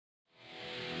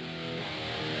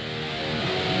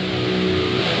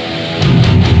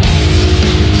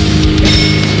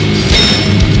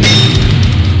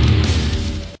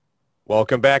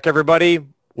Welcome back, everybody.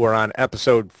 We're on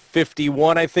episode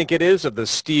 51, I think it is, of the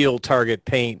Steel Target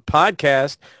Paint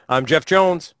podcast. I'm Jeff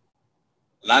Jones.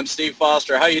 And I'm Steve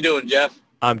Foster. How you doing, Jeff?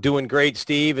 I'm doing great,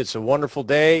 Steve. It's a wonderful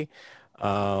day.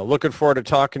 Looking forward to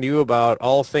talking to you about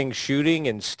all things shooting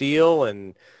and steel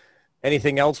and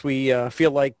anything else we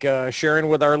feel like sharing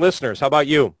with our listeners. How about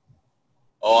you?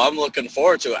 Oh, I'm looking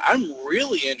forward to it. I'm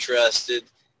really interested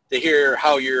to hear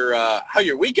how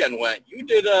your weekend went. You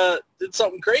did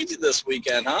something crazy this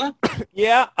weekend, huh?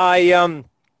 Yeah, I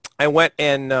went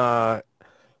and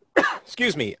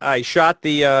excuse me, I shot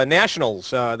the Nationals,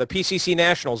 the PCC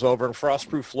Nationals over in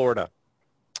Frostproof, Florida.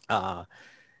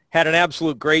 Had an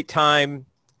absolute great time.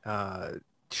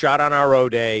 Shot on RO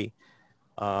day.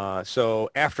 So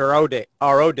after RO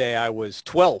day, I was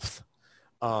 12th.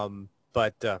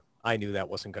 But I knew that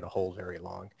wasn't going to hold very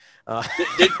long.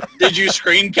 Did you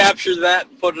screen capture that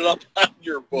and put it up on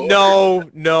your board?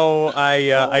 No,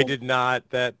 I did not.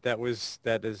 That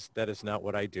is not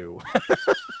what I do.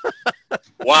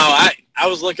 Wow, I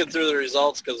was looking through the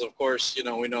results because, of course, we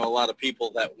know a lot of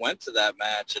people that went to that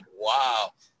match, and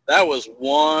wow, that was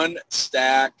one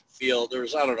stacked field. There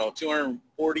was, I don't know,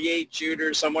 248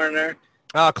 shooters somewhere in there.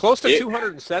 Close to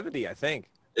 270, I think.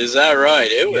 Is that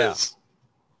right? It Yeah. was.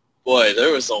 Boy,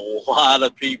 there was a lot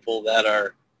of people that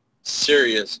are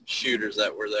serious shooters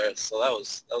that were there, so that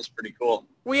was pretty cool.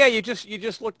 Well, yeah, you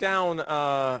just look down.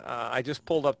 I just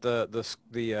pulled up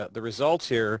the results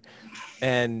here,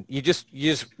 and you just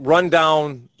run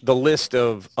down the list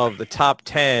of the top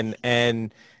 10,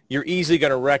 and you're easily going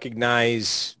to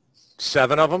recognize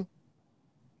 7 of them.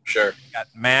 Sure. You got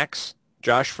Max,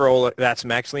 Josh Froelich, that's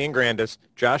Max Leongrandis,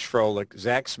 Josh Froelich,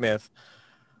 Zach Smith,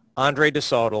 Andre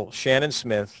DeSautel, Shannon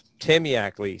Smith, Tim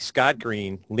Yackley, Scott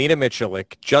Green, Lena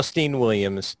Michalik, Justine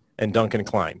Williams, and Duncan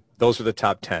Klein. Those are the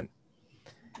top 10.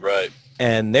 Right.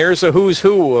 And there's a who's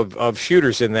who of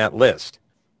shooters in that list.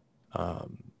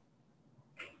 And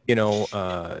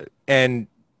to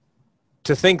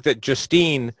think that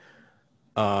Justine,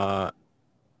 Lena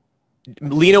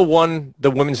won the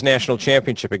Women's National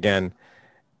Championship again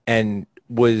and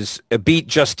beat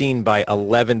Justine by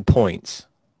 11 points.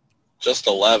 Just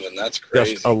 11. That's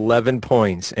crazy. Just 11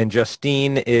 points. And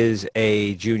Justine is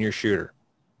a junior shooter.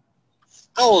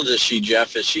 How old is she,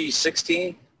 Jeff? Is she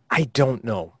 16? I don't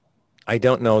know.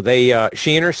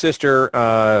 She and her sister,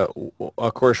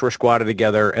 of course, were squatted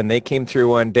together, and they came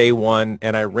through on day one,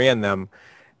 and I ran them.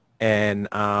 And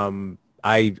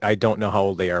I don't know how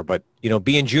old they are, but,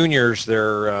 being juniors,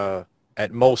 they're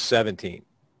at most 17.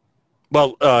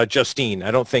 Well, Justine.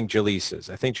 I don't think Jaleese is.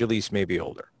 I think Jaleese may be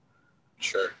older.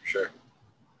 Sure.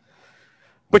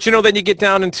 But then you get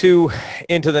down into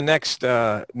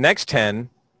the next 10,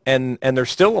 and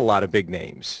there's still a lot of big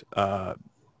names.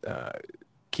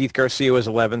 Keith Garcia was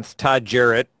 11th. Todd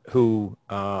Jarrett, who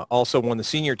also won the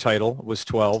senior title, was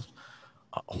 12th.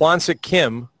 Hwansik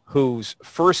Kim, whose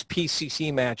first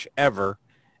PCC match ever,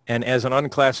 and as an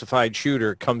unclassified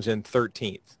shooter, comes in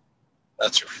 13th.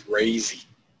 That's crazy.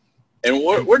 And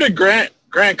where did Grant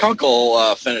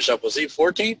Kunkel finish up? Was he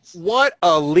 14th? What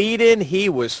a lead-in. He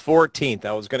was 14th.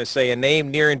 I was going to say a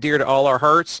name near and dear to all our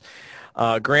hearts.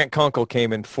 Grant Kunkel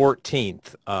came in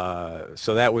 14th.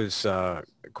 So that was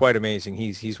quite amazing.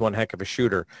 He's one heck of a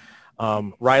shooter.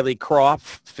 Riley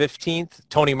Croft, 15th.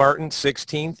 Tony Martin,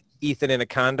 16th. Ethan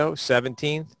Inacondo,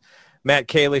 17th. Matt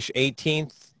Kalish,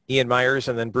 18th. Ian Myers,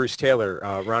 and then Bruce Taylor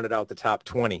rounded out the top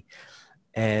 20.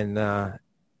 And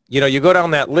you go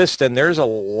down that list, and there's a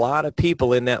lot of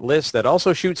people in that list that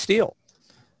also shoot steel.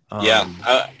 Yeah.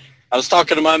 I was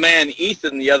talking to my man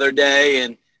Ethan the other day,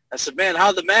 and I said, man,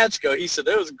 how'd the match go? He said,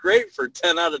 it was great for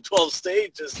 10 out of 12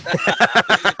 stages.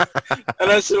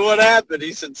 And I said, what happened?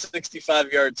 He said,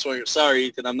 65-yard swinger. Sorry,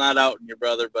 Ethan, I'm not outing your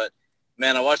brother, but,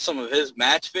 man, I watched some of his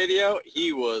match video.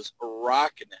 He was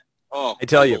rocking it. Oh, I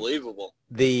tell unbelievable.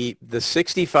 You, the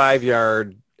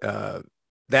 65-yard,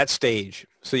 that stage,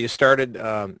 so you started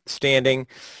standing,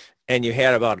 and you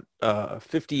had about a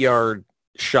 50-yard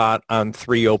shot on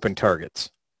 3 open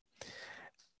targets.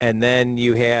 And then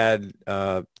you had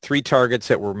 3 targets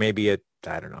that were maybe at,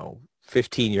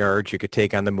 15 yards you could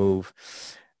take on the move.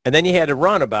 And then you had to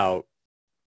run about,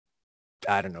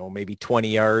 maybe 20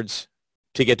 yards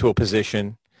to get to a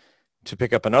position to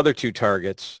pick up another 2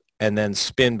 targets and then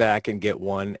spin back and get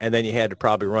one. And then you had to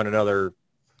probably run another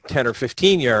 10 or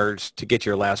 15 yards to get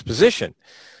your last position,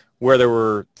 where there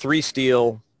were 3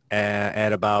 steel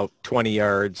at about 20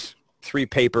 yards, 3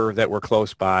 paper that were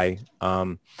close by,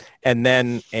 and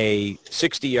then a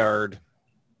 60-yard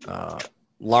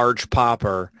large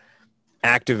popper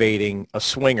activating a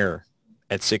swinger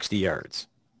at 60 yards.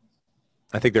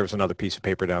 I think there was another piece of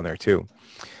paper down there too.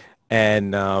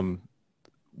 And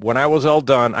when I was all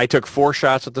done, I took 4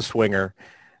 shots at the swinger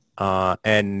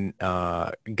and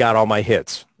got all my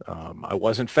hits. I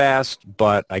wasn't fast,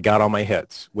 but I got all my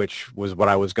hits, which was what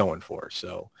I was going for.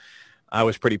 So I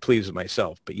was pretty pleased with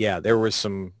myself. But yeah, there was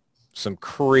some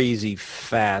crazy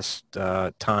fast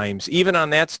times, even on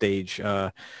that stage.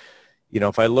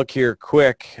 If I look here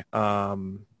quick,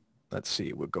 let's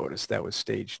see, that was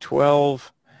stage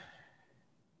 12,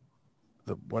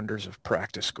 the wonders of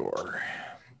practice score.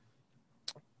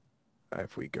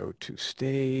 If we go to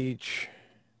stage.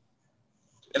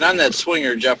 And on that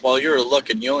swinger, Jeff, while you were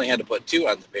looking, you only had to put 2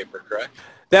 on the paper, correct?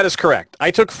 That is correct.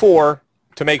 I took 4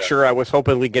 to make sure I was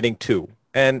hopefully getting 2.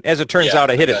 And as it turns out,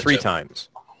 I hit it 3 times.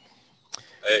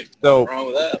 Hey, so, nothing wrong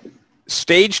with that.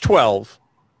 Stage 12,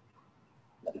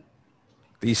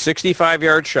 the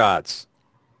 65-yard shots,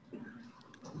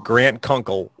 Grant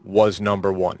Kunkel was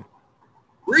number 1.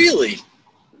 Really?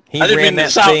 He I didn't ran mean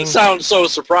that to thing. sound so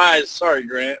surprised. Sorry,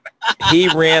 Grant. He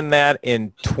ran that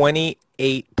in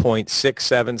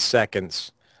 28.67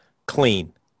 seconds,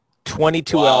 clean.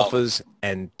 22 alphas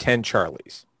and 10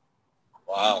 Charlies.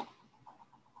 Wow.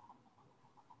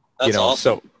 That's awesome.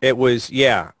 So it was,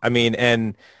 I mean,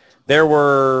 and there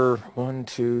were 5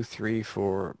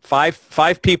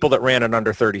 people that ran in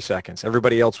under 30 seconds.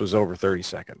 Everybody else was over 30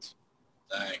 seconds.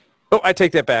 Dang. Oh, I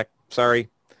take that back. Sorry,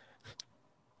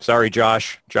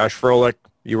 Josh. Josh Froelich,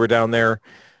 you were down there.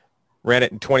 Ran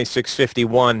it in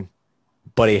 26:51,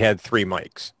 but he had 3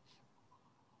 mics.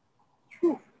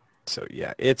 So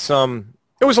yeah, it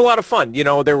was a lot of fun.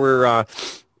 There were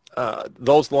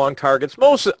those long targets.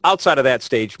 Most outside of that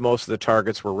stage, most of the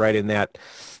targets were right in that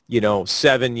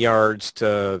 7 yards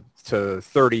to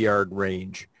 30-yard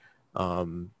range.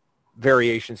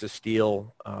 Variations of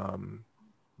steel.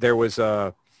 There was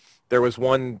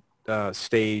one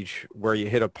stage where you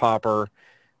hit a popper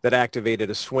that activated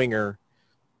a swinger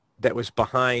that was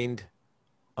behind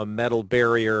a metal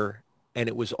barrier, and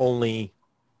it was only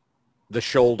the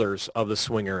shoulders of the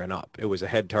swinger and up. It was a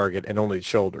head target and only the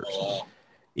shoulders. Oh, wow.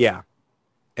 Yeah.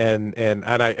 And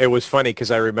it was funny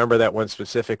because I remember that one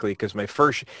specifically because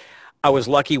I was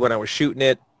lucky when I was shooting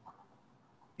it.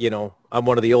 I'm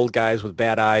one of the old guys with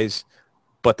bad eyes,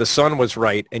 but the sun was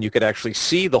right and you could actually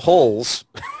see the holes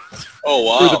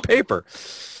through the paper.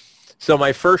 So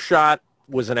my first shot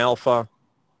was an alpha,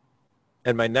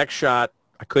 and my next shot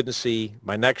I couldn't see.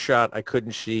 My next shot I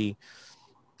couldn't see,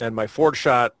 and my fourth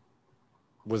shot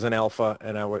was an alpha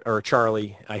or a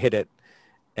Charlie. I hit it,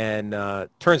 and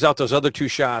turns out those other 2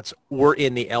 shots were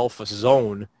in the alpha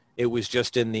zone. It was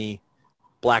just in the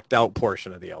blacked out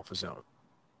portion of the alpha zone,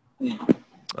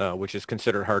 which is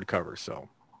considered hardcover. So,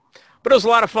 but it was a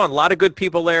lot of fun. A lot of good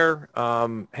people there.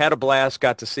 Had a blast.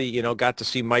 Got to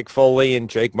see Mike Foley and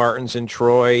Jake Martins and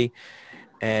Troy,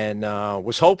 and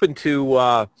was hoping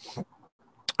to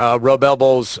rub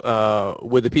elbows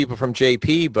with the people from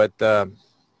JP, but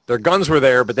their guns were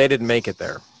there, but they didn't make it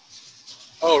there.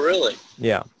 Oh, really?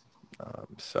 Yeah.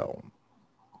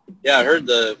 Yeah, I heard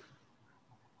the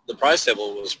price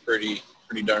table was pretty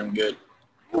darn good.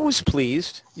 I was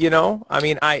pleased. I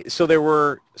mean,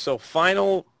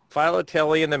 final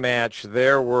tally in the match.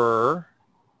 There were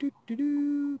get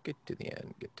to the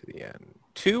end.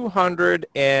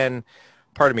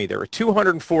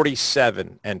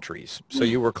 247 entries. So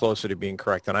you were closer to being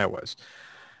correct than I was.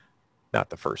 Not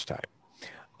the first time.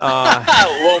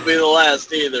 Won't be the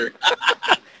last either.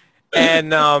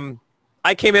 And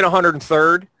I came in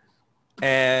 103rd,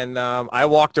 and I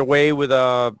walked away with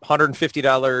a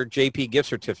 $150 JP gift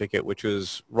certificate, which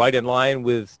was right in line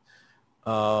with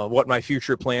what my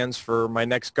future plans for my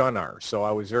next gun are. So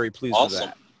I was very pleased with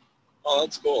that. Oh,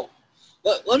 that's cool.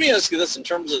 Let me ask you this in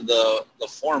terms of the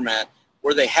format.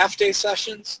 Were they half-day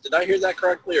sessions? Did I hear that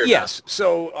correctly? Or yes. No?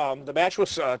 So the match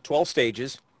was 12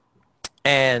 stages.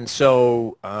 And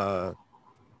so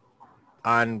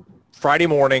on Friday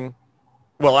morning,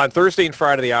 on Thursday and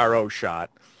Friday, the RO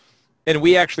shot. And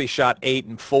we actually shot 8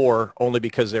 and 4 only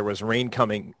because there was rain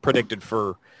coming predicted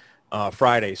for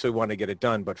Friday, so we wanted to get it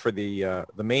done. But for the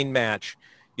main match,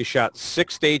 you shot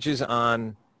 6 stages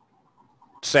on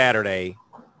Saturday,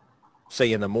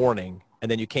 say in the morning, and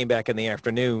then you came back in the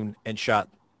afternoon and shot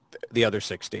the other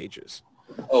 6 stages.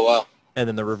 Oh, wow. And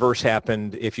then the reverse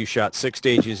happened. If you shot 6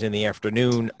 stages in the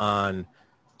afternoon on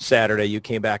Saturday, you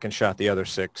came back and shot the other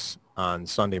 6 on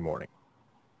Sunday morning.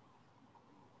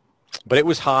 But it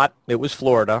was hot. It was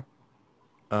Florida.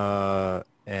 But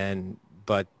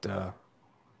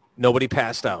nobody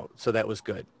passed out, so that was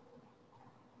good.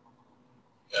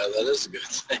 Yeah, that is a good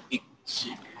thing.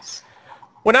 Jeez.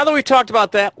 Well, now that we've talked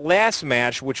about that last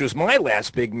match, which was my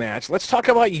last big match, let's talk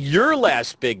about your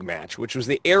last big match, which was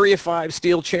the Area 5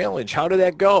 Steel Challenge. How did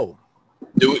that go?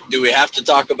 Do we have to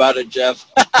talk about it,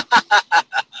 Jeff?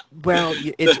 Well,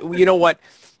 it's you know what?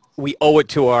 We owe it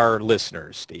to our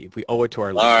listeners, Steve. We owe it to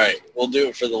our listeners. All right, we'll do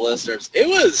it for the listeners. It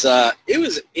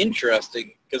was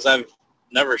interesting because I've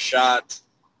never shot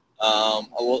a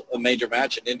major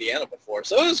match in Indiana before,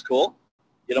 so it was cool.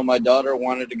 You know, my daughter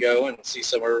wanted to go and see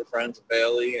some of her friends,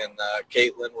 Bailey and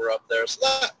Caitlin, were up there, so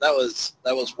that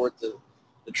was worth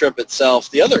the trip itself.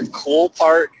 The other cool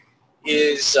part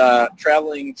is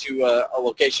traveling to a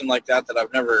location like that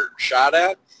I've never shot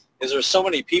at. Is there's so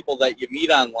many people that you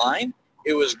meet online.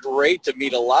 It was great to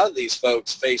meet a lot of these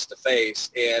folks face to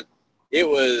face, and it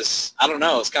was, I don't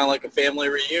know, it's kind of like a family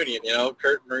reunion. You know,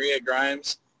 Kurt and Maria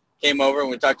Grimes came over,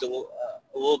 and we talked a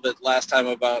little bit last time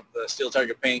about the Steel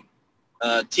Target Paint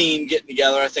team getting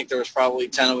together. I think there was probably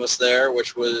 10 of us there,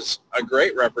 which was a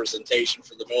great representation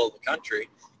for the middle of the country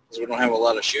because we don't have a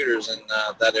lot of shooters in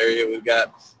that area. We've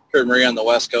got Kurt and Maria on the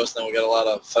West Coast, and then we got a lot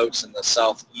of folks in the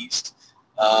Southeast.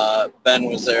 Ben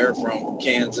was there from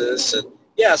Kansas, and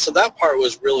yeah, so that part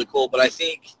was really cool. But I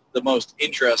think the most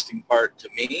interesting part to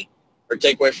me, or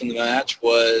takeaway from the match,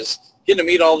 was getting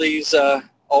to meet all these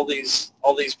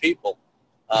people.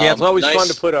 Yeah, it's always fun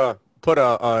to put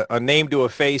a name to a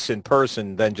face in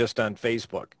person than just on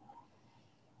Facebook.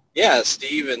 Yeah,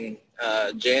 Steve and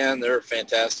Jan, they're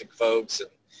fantastic folks. And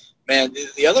man,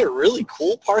 the other really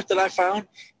cool part that I found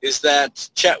is that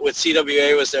Chet with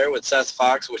CWA was there with Seth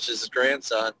Fox, which is his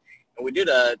grandson, and we did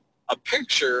a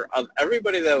picture of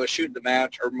everybody that was shooting the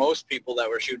match, or most people that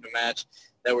were shooting the match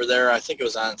that were there. I think it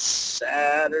was on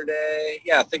Saturday.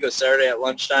 Yeah, I think it was Saturday at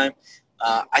lunchtime.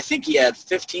 I think he had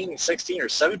 15, 16, or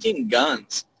 17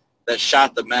 guns that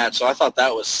shot the match, so I thought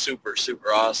that was super,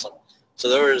 super awesome. So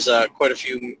there was quite a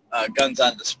few guns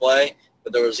on display,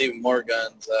 but there was even more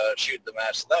guns shooting the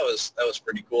match. So that was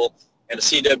pretty cool. And the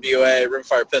CWA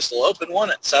Rimfire Pistol Open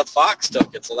won it. Seth Fox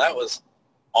took it, so that was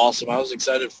awesome. I was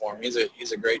excited for him. He's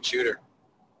a great shooter.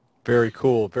 Very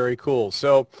cool. Very cool.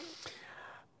 So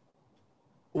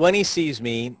when he sees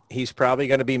me, he's probably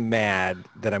going to be mad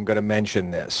that I'm going to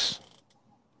mention this.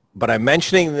 But I'm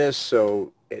mentioning this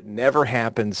so it never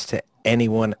happens to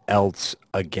anyone else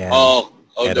again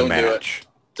at a match.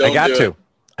 I got to.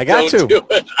 I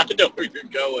know where you're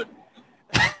going.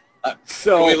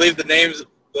 So can we leave the names?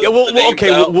 Yeah,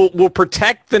 we'll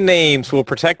protect the names. We'll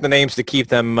protect the names to keep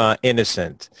them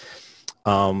innocent.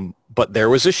 But there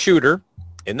was a shooter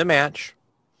in the match,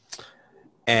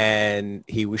 and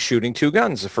he was shooting two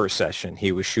guns the first session.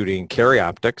 He was shooting Carry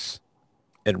Optics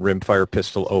and Rimfire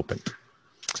Pistol Open.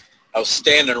 I was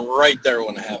standing right there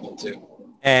when it happened, too.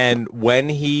 And when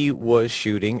he was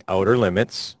shooting Outer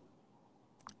Limits,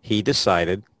 he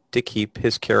decided to keep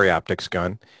his Carry Optics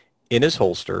gun in his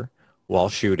holster while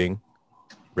shooting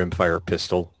Rimfire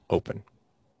Pistol Open.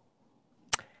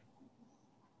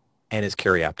 And his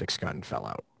Carry Optics gun fell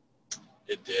out.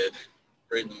 It did.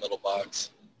 Right in the middle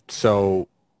box. So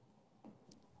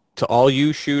to all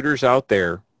you shooters out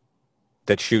there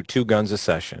that shoot two guns a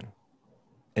session,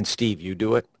 and Steve, you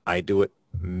do it, I do it,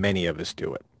 many of us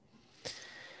do it.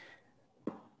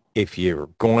 If you're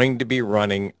going to be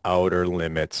running Outer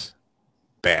Limits,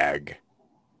 bag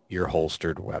your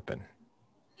holstered weapon.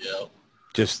 Yeah.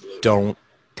 Just don't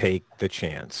take the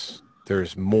chance.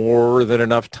 There's more than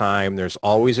enough time. There's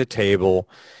always a table.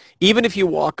 Even if you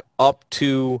walk up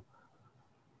to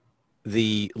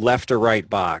the left or right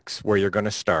box where you're going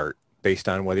to start, based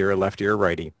on whether you're a lefty or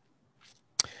righty,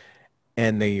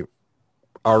 and the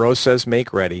RO says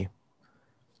make ready,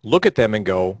 look at them and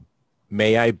go,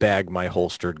 may I bag my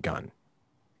holstered gun?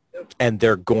 And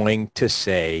they're going to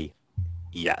say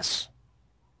yes.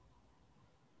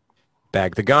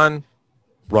 Bag the gun,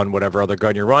 run whatever other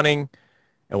gun you're running,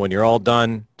 and when you're all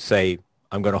done, say,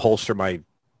 I'm going to holster my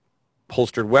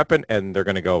holstered weapon, and they're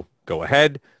going to go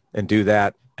ahead and do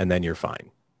that, and then you're fine.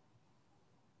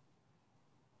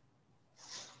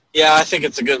 Yeah, I think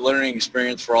it's a good learning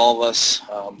experience for all of us.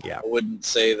 Yeah. I wouldn't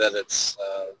say that it's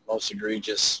most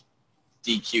egregious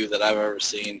DQ that I've ever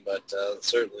seen, but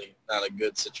certainly not a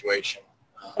good situation.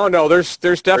 Oh, no, there's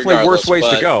definitely worse ways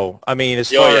to go. I mean,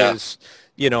 as far as,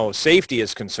 safety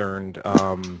is concerned,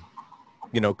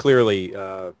 clearly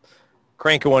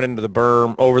cranking one into the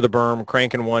berm, over the berm,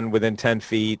 cranking one within 10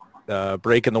 feet,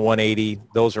 breaking the 180,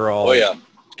 those are all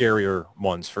scarier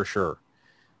ones for sure.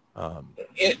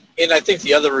 And I think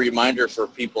the other reminder for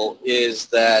people is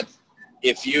that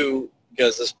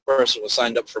because this person was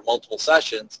signed up for multiple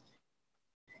sessions,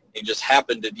 he just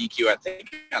happened to DQ, I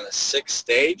think, on the 6th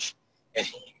stage, and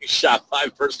he shot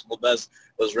 5 personal bests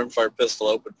was Rimfire Pistol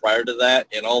Open prior to that,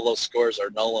 and all those scores are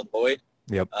null and void.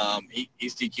 Yep.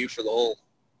 He's DQ'd for the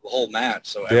whole match.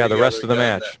 So yeah, the rest of the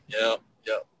match. Yep.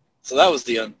 So that was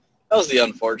the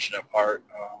unfortunate part.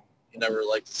 You never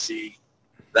like to see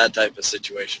that type of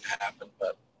situation happen,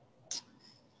 but.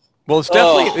 Well,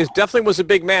 it definitely was a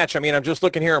big match. I mean, I'm just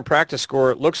looking here on practice score.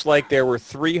 It looks like there were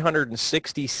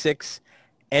 366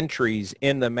 entries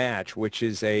in the match, which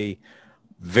is a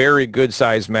very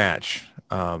good-sized match.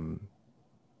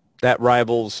 That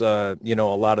rivals, a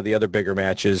lot of the other bigger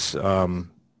matches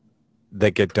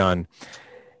that get done.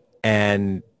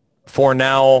 And for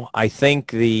now, I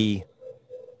think the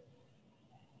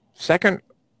second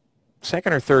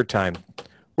or third time.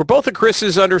 Were both of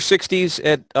Chris's under 60s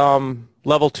at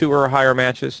level 2 or higher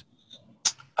matches?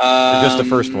 Or just the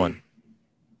first one?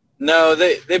 No,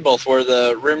 they both were.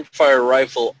 The Rimfire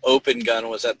Rifle Open Gun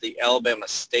was at the Alabama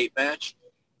State match,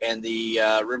 and the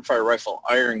Rimfire Rifle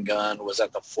Iron Gun was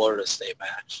at the Florida State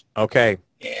match. Okay.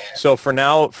 Yeah. So for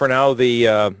now,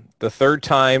 the third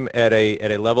time at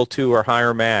a level 2 or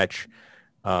higher match,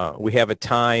 we have a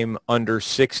time under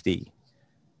 60.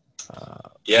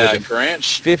 Grant.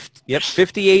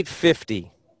 58.50.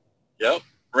 Yep.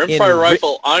 Rimfire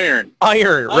Rifle Iron.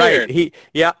 Iron, right.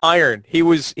 Iron. He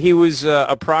was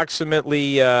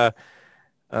approximately,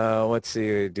 let's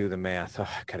see, do the math. Oh,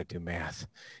 I got to do math.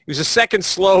 He was a second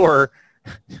slower.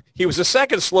 He was a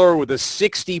second slower with a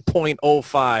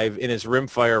 60.05 in his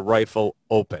Rimfire Rifle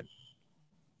Open.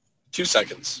 2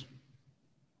 seconds.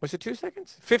 Was it 2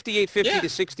 seconds? 58.50 to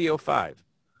 60.05.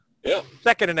 Yep.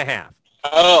 Second and a half.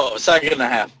 Oh, second and a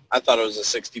half. I thought it was a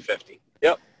 60-50.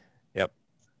 Yep.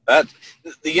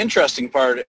 The interesting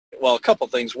part, well, a couple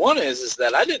things. One is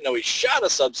that I didn't know he shot a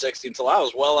sub 60 until I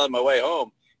was well on my way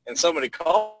home, and somebody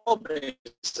called me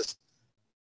and says,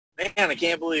 man, I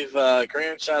can't believe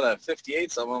Grant shot a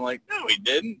 58 something. I'm like, no, he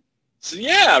didn't. So,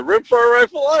 yeah, Rimfire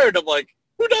Rifle Iron. I'm like,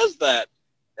 who does that?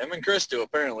 Him and Chris do,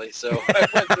 apparently. So I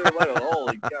went through like,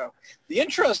 holy cow.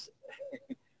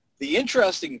 The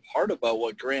interesting part about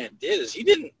what Grant did is he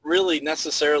didn't really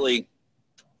necessarily,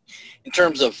 in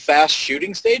terms of fast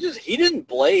shooting stages, he didn't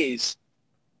blaze.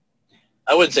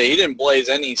 I wouldn't say he didn't blaze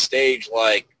any stage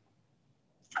like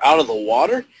out of the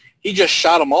water. He just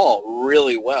shot them all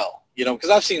really well, because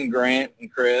I've seen Grant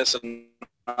and Chris and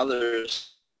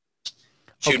others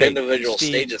shoot individual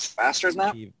stages faster than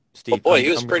that. Steve, but boy, he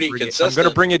was pretty consistent. I'm going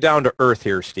to bring you down to earth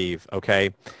here, Steve,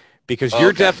 okay? Because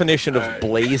your definition of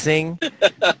blazing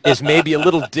is maybe a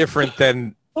little different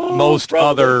than most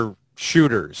other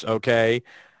shooters, okay?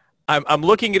 I'm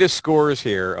looking at his scores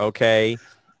here, okay?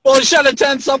 Well, he shot a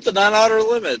 10-something on Outer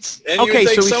Limits. And okay,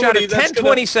 so he shot a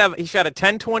 10.27. He shot a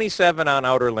 10.27 on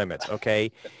Outer Limits,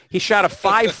 okay? He shot a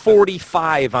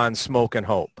 5.45 on Smoke and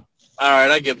Hope. All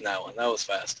right, I give him that one. That was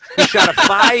fast. He shot a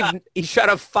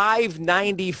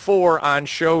 5.94 on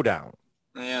Showdown.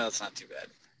 Yeah, that's not too bad.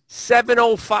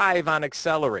 7.05 on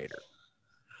Accelerator.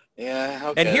 Yeah,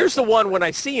 okay. And here's the one when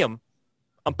I see him,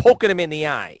 I'm poking him in the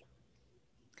eye.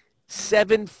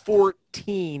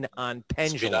 7.14 on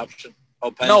Pendulum. Speed option.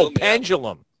 Oh, Pendulum. No,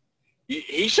 Pendulum. Yeah.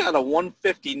 He shot a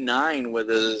 159 with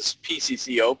his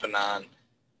PCC Open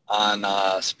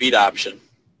on speed option.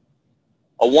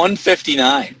 A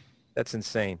 159. That's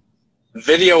insane.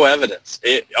 Video evidence.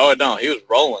 No, he was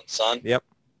rolling, son. Yep.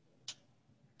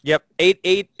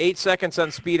 8 seconds on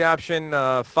speed option,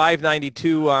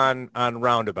 5.92 on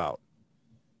roundabout.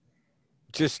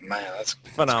 Just that's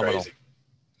phenomenal. That's crazy.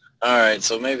 All right,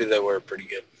 so maybe they were pretty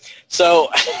good. So,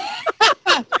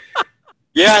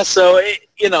 yeah, so,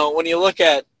 when you look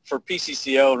at, for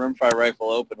PCCO and Rimfire Rifle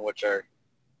Open, which are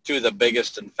two of the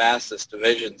biggest and fastest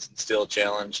divisions in Steel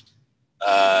Challenge,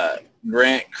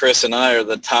 Grant, Chris, and I are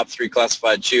the top 3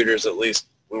 classified shooters, at least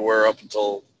we were up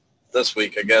until this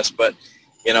week, I guess. But,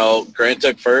 Grant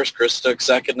took first, Chris took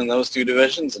second in those 2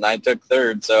 divisions, and I took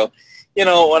third. So,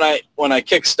 when I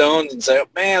kick stones and say, oh,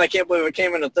 man, I can't believe I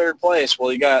came into third place.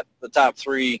 Well, you got the top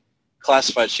 3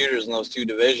 classified shooters in those 2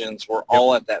 divisions. We're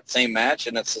all at that same match,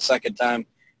 and it's the second time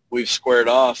we've squared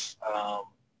off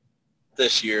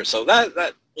this year. So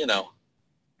that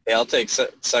hey, I'll take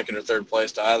second or third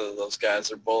place to either of those guys.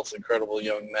 They're both incredible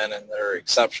young men, and they're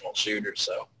exceptional shooters.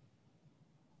 So,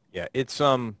 yeah, it's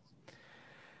fun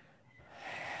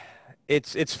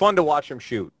to watch them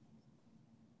shoot.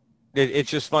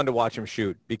 It's just fun to watch him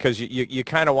shoot because you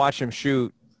kind of watch him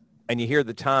shoot and you hear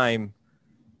the time,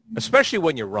 especially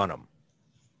when you run them.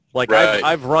 Like right.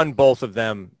 I've run both of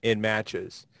them in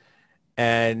matches,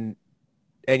 and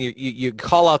you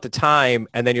call out the time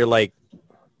and then you're like,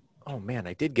 oh man,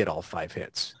 I did get all 5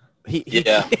 hits.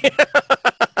 Yeah.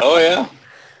 Oh yeah.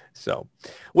 So,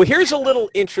 well, here's a little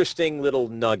interesting little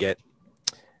nugget.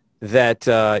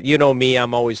 that, you know me,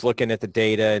 I'm always looking at the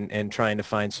data and trying to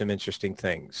find some interesting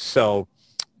things. So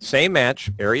same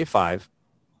match, Area 5,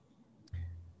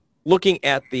 looking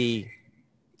at the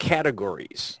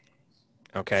categories.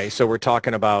 Okay, so we're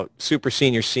talking about super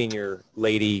senior, senior,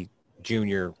 lady,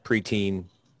 junior, preteen.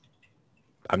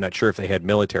 I'm not sure if they had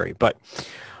military, but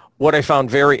what I found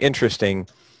very interesting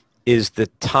is the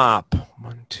top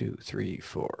 1, 2, 3,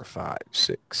 4, 5,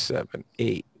 6, 7,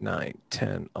 8, 9,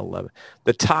 10, 11.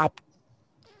 The top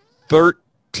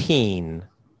 13,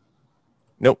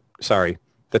 nope, sorry.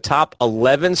 The top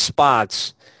 11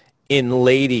 spots in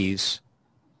ladies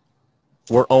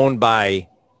were owned by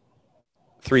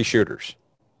 3 shooters.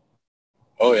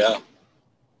 Oh, yeah.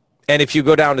 And if you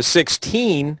go down to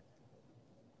 16,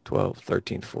 12,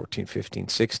 13, 14, 15,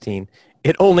 16,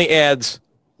 it only adds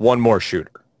 1 more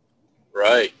shooter.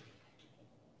 Right.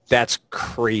 That's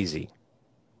crazy.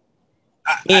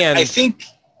 I think,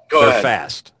 go they're ahead.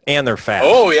 fast. And they're fast.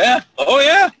 Oh, yeah. Oh,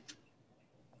 yeah.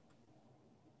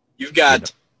 You've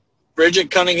got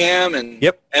Bridget Cunningham and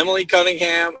Emily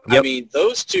Cunningham. Yep. I mean,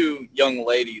 those 2 young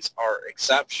ladies are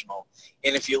exceptional.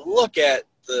 And if you look at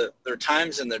their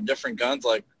times and their different guns,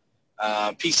 like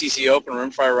PCC Open,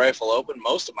 Rimfire Rifle Open,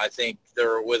 most of them, I think,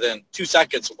 they're within 2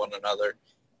 seconds of one another.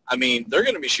 I mean, they're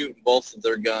going to be shooting both of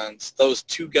their guns, those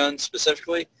 2 guns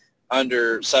specifically,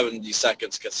 under 70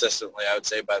 seconds consistently, I would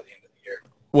say, by the end of the year.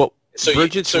 Well, so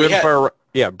Bridget's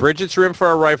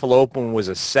Rimfire Rifle Open was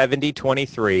a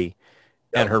 70-23,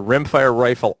 and her Rimfire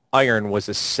Rifle Iron was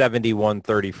a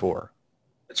 71-34.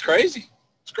 It's crazy.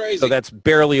 It's crazy. So that's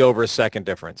barely over a second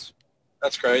difference.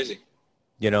 That's crazy.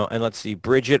 You know, and let's see,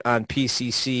 Bridget on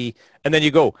PCC, and then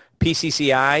you go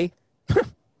PCCI.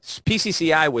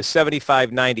 PCCI was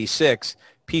 75-96.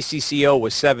 PCCO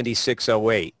was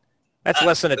 76-08. That's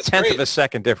less than a tenth of a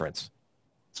second difference.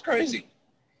 It's crazy.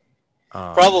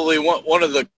 Probably one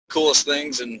of the coolest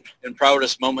things and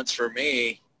proudest moments for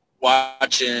me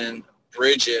watching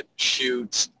Bridget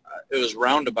shoot, it was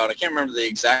roundabout. I can't remember the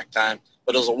exact time,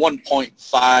 but it was a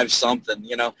 1.5 something,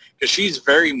 you know, because she's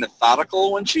very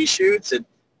methodical when she shoots. And,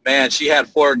 man, she had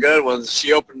 4 good ones.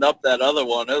 She opened up that other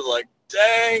one. It was like,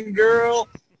 dang, girl.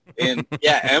 And,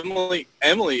 yeah,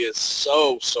 Emily is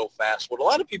so fast. What a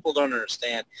lot of people don't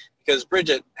understand, because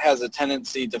Bridget has a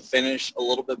tendency to finish a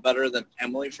little bit better than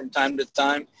Emily from time to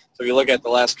time. So if you look at the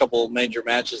last couple of major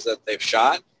matches that they've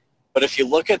shot, but if you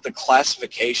look at the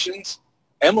classifications,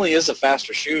 Emily is a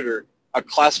faster shooter, a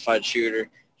classified shooter.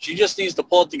 She just needs to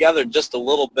pull it together just a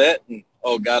little bit, and,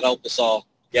 oh, God help us all.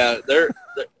 Yeah, they're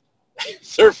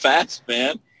fast,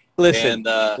 man. Listen,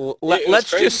 and,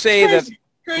 let's just say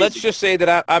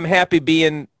that I'm happy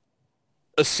being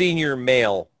a senior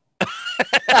male.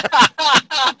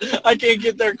 I can't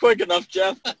get there quick enough,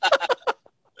 Jeff.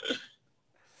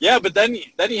 Yeah, but then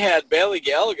you had Bailey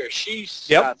Gallagher.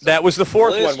 That was the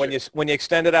 4th one when you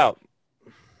extend it out.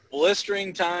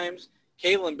 Blistering times.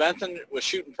 Caitlin Benton was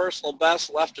shooting personal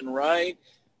best left and right.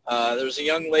 There was a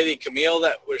young lady, Camille,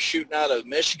 that was shooting out of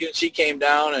Michigan. She came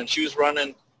down and she was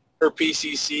running her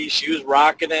PCC. She was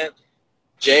rocking it.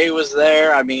 Jay was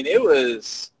there. I mean, it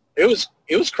was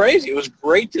crazy. It was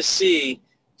great to see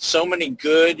so many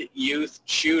good youth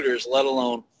shooters, let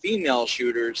alone female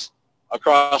shooters,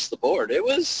 across the board. It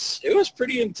was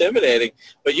pretty intimidating.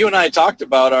 But you and I talked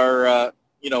about our,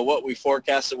 what we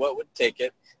forecasted, what would take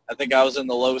it. I think I was in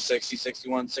the low 60,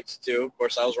 61, 62. Of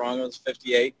course, I was wrong. It was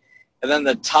 58. And then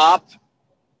the top,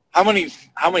 how many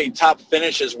top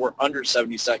finishes were under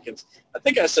 70 seconds? I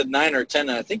think I said 9 or 10,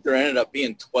 and I think there ended up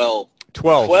being 12.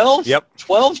 12? Yep.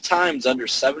 12 times under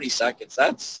 70 seconds.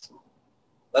 That's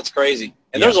crazy.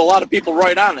 And there's a lot of people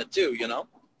right on it too, you know?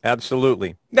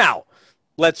 Absolutely. Now,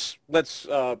 let's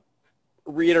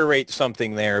reiterate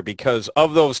something there, because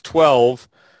of those 12,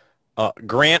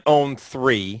 Grant owned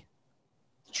 3.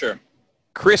 Sure.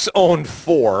 Chris owned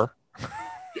 4.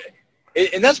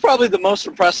 And that's probably the most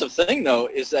impressive thing, though,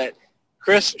 is that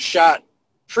Chris shot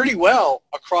pretty well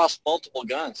across multiple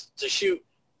guns. To shoot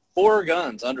 4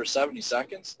 guns under 70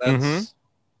 seconds, that's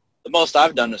the most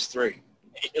I've done is 3.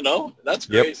 You know, that's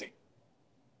crazy.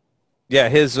 Yeah,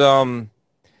 his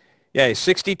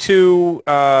 62,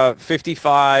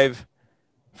 55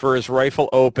 for his rifle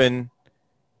open.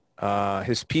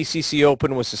 His PCC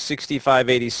open was a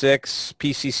 65-86.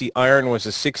 PCC iron was a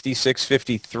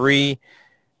 66-53.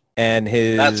 And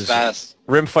his That's fast.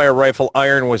 rimfire rifle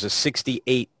iron was a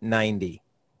 68-90.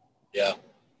 Yeah.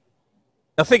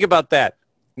 Now think about that.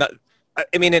 Now,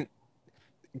 I mean,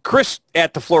 Chris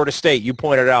at the Florida State, you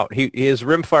pointed out, his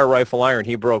rimfire rifle iron,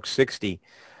 he broke 60.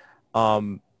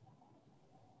 Most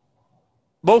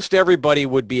everybody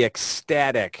would be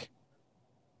ecstatic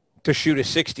to shoot a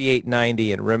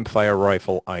 68-90 in rimfire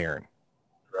rifle iron.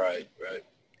 Right.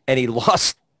 And he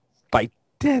lost by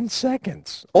 10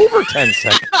 seconds, over 10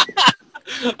 seconds.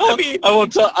 I mean, I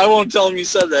won't tell him you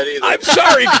said that either. I'm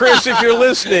sorry, Chris, if you're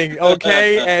listening,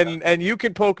 okay? And you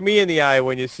can poke me in the eye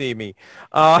when you see me.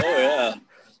 Oh, yeah.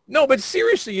 No, but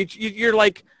seriously, you're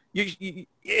like,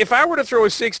 if I were to throw a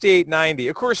 68-90,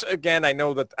 of course, again, I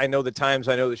know the times,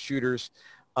 I know the shooters,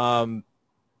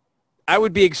 I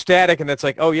would be ecstatic, and it's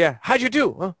like, oh, yeah, how'd you do?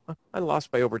 Well, I lost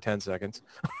by over 10 seconds.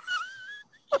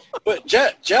 But,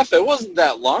 Jeff, it wasn't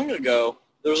that long ago.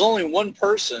 There was only one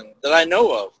person that I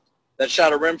know of that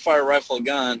shot a rimfire rifle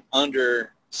gun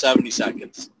under 70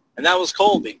 seconds, and that was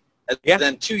Colby. And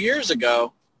then 2 years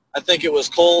ago, I think it was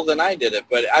Cole, then I did it.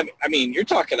 But, I mean, you're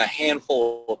talking a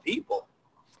handful of people.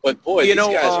 But, boy, these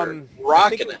guys are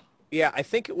rocking it. Yeah, I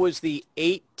think it was the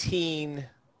 18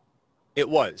 – it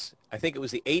was. I think it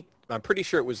was the 8 – I'm pretty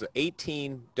sure it was the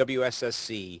 18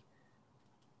 WSSC.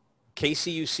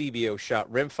 KCU CBO shot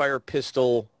rimfire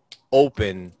pistol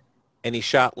open, and he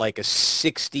shot like a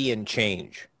 60 and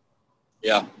change.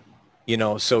 Yeah. You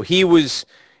know, so he was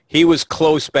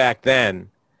close back then.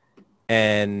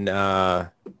 And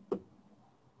but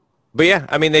yeah,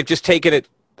 I mean, they've just taken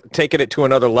it to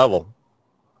another level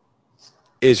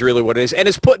is really what it is. And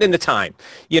it's putting in the time.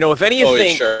 You know, if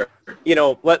anything, sure. You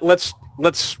know, let's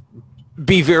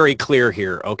be very clear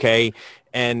here, okay?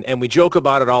 And we joke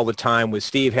about it all the time with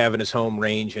Steve having his home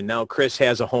range, and now Chris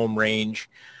has a home range.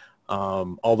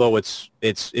 Although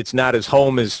it's not as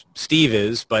home as Steve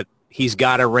is, but he's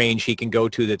got a range he can go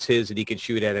to that's his that he can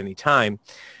shoot at any time.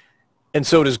 And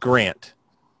so does Grant.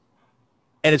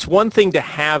 And it's one thing to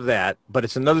have that, but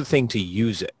it's another thing to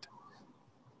use it.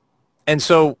 And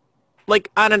so,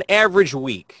 like, on an average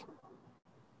week,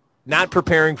 not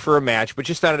preparing for a match, but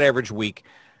just on an average week,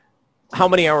 how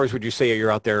many hours would you say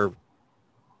you're out there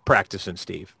practicing,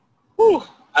 Steve? Whew.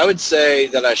 I would say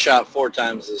that I shot 4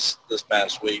 times this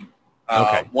past week.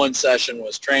 Okay. One session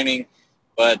was training,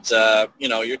 but, you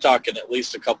know, you're talking at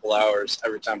least a couple hours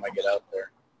every time I get out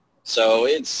there. So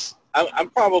I'm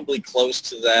probably close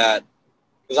to that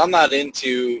because I'm not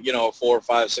into, you know, a 4,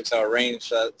 5, 6 hour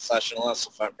range session unless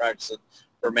if I'm practicing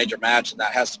for a major match, and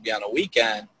that has to be on a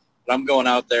weekend. But I'm going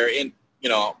out there in, you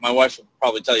know, my wife will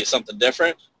probably tell you something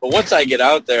different. But once I get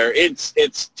out there, it's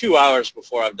 2 hours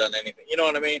before I've done anything. You know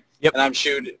what I mean? Yep. And I'm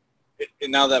shooting.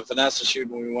 And now that Vanessa's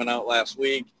shooting, when we went out last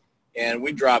week, and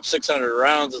we dropped 600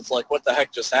 rounds, it's like, what the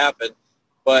heck just happened?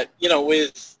 But, you know,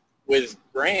 with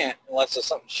Grant, unless there's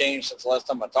something changed since the last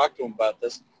time I talked to him about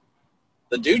this,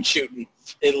 the dude's shooting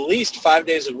at least 5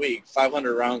 days a week,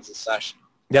 500 rounds a session.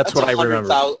 That's what I remember.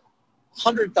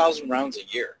 100,000 rounds a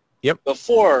year. Yep.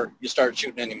 Before you start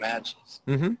shooting any matches.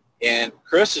 Mm-hmm. And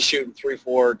Chris is shooting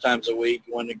 3-4 times a week.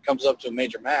 When it comes up to a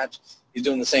major match, he's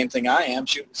doing the same thing I am,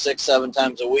 shooting 6-7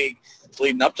 times a week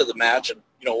leading up to the match. And,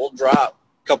 you know, we'll drop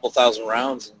a couple thousand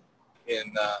rounds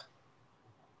in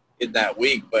that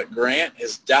week. But Grant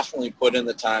has definitely put in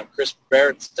the time. Chris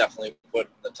Barrett's definitely put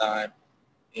in the time.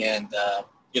 And,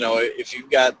 you know, if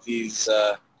you've got these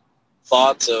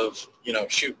thoughts of, you know,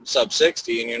 shooting sub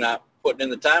 60 and you're not putting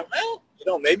in the time, well, you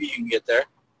know, maybe you can get there.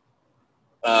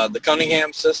 The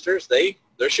Cunningham sisters,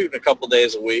 they're shooting a couple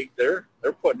days a week. They're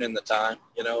putting in the time.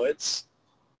 You know,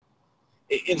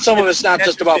 and some of it's not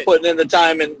just about putting in the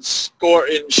time and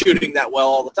shooting that well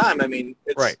all the time. I mean,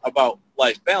 it's about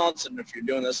life balance. And if you're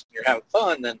doing this and you're having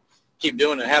fun, then keep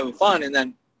doing it, having fun, and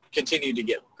then continue to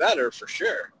get better for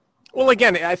sure. Well,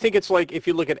 again, I think it's like if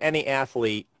you look at any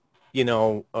athlete, you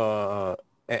know,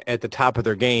 at the top of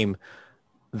their game,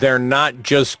 they're not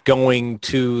just going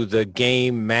to the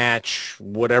game, match,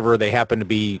 whatever they happen to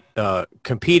be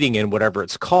competing in, whatever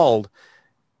it's called,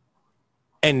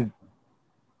 and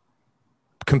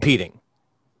competing.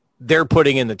 They're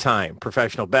putting in the time.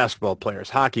 Professional basketball players,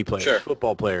 hockey players, sure.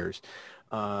 Football players,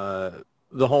 the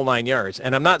whole 9 yards.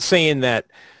 And I'm not saying that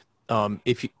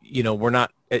if you know, we're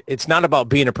not. It's not about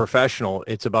being a professional.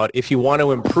 It's about if you want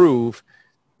to improve,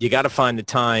 you got to find the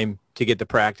time to get the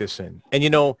practice in. And you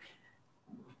know,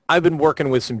 I've been working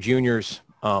with some juniors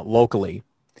locally,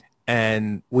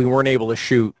 and we weren't able to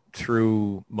shoot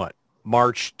through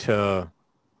March to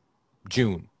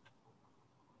June.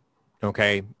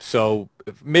 Okay, so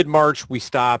mid-March we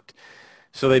stopped,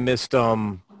 so they missed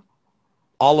all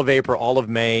of April, all of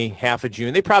May, half of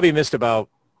June. They probably missed about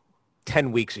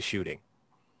 10 weeks of shooting.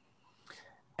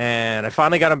 And I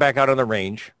finally got them back out on the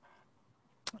range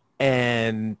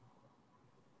and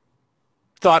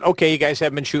thought, okay, you guys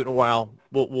haven't been shooting a while.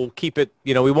 We'll keep it,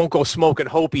 you know, we won't go smoke and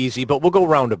hope easy, but we'll go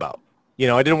roundabout. You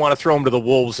know, I didn't want to throw them to the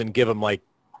wolves and give them like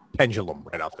pendulum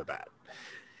right off the bat.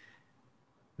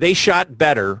 They shot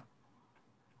better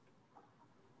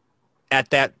at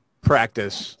that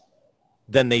practice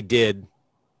than they did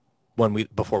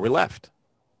before we left.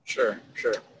 Sure.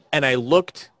 And I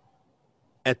looked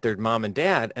at their mom and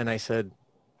dad and I said,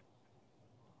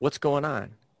 what's going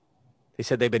on? They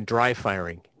said they've been dry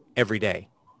firing every day.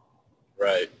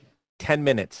 Right. 10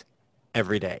 minutes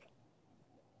every day.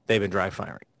 They've been dry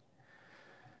firing.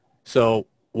 So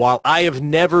while I have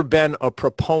never been a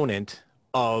proponent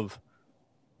of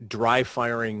dry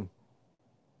firing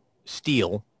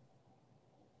steel,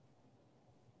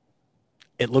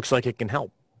 it looks like it can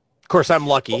help. Of course, I'm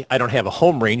lucky. I don't have a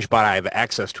home range, but I have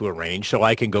access to a range, so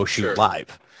I can go shoot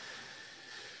live.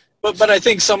 But I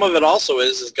think some of it also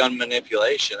is gun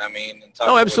manipulation. I mean,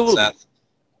 absolutely. With Seth,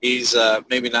 he's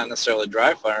maybe not necessarily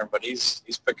dry firing, but he's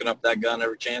picking up that gun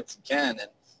every chance he can. And,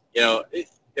 you know,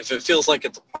 if it feels like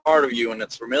it's a part of you and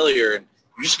it's familiar, and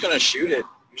you're just going to shoot it.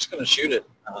 You're just going to shoot it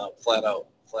flat out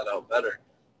better.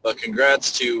 But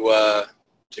congrats to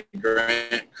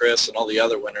Grant, Chris, and all the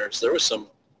other winners. There was some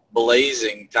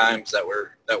blazing times that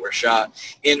were shot.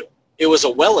 And it was a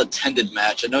well-attended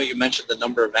match. I know you mentioned the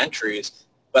number of entries,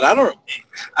 but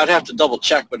I'd have to double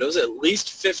check, but it was at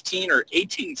least 15 or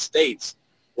 18 states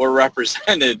were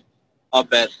represented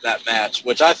up at that match,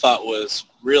 which I thought was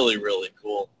really, really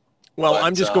cool. Well,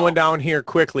 I'm just going down here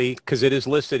quickly because it is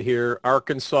listed here.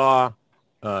 Arkansas,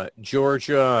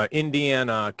 Georgia,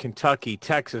 Indiana, Kentucky,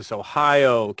 Texas,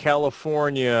 Ohio,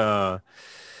 California,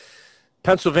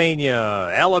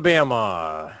 Pennsylvania,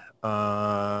 Alabama,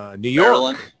 New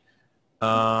York.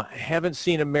 Haven't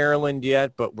seen a Maryland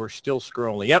yet, but we're still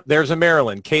scrolling. Yep, there's a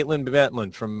Maryland. Caitlin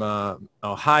Betland from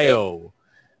Ohio.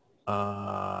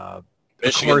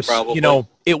 Michigan, of course, probably. You know,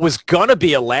 it was going to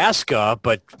be Alaska,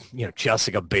 but, you know,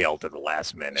 Jessica bailed at the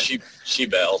last minute. She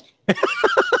bailed.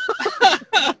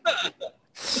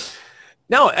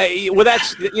 No, well,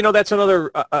 that's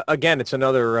another, again, it's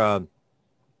another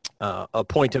a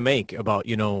point to make about,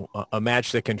 you know, a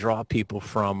match that can draw people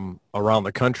from around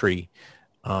the country.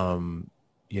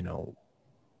 You know,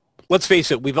 let's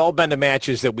face it, we've all been to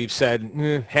matches that we've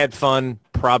said, had fun,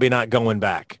 probably not going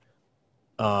back.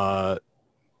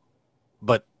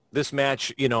 But this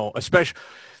match, you know, especially,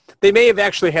 they may have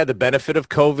actually had the benefit of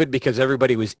COVID because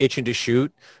everybody was itching to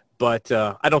shoot, but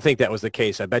I don't think that was the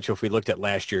case. I bet you if we looked at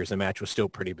last year's, the match was still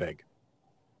pretty big.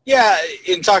 Yeah,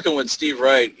 in talking with Steve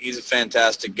Wright, he's a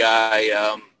fantastic guy.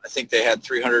 I think they had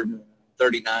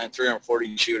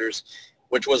 340 shooters,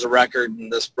 which was a record,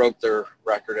 and this broke their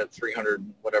record at 300,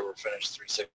 whatever, finished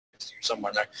 360 or somewhere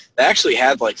in there. They actually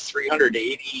had like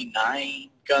 389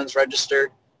 guns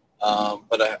registered,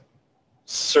 but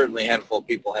certainly a handful of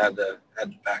people had to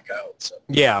back out. So.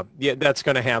 Yeah, that's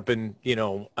going to happen, you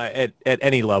know, at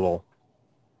any level.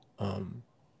 And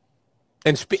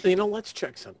you know, let's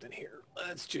check something here.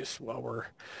 Let's just, while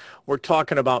we're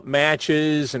talking about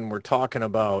matches and we're talking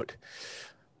about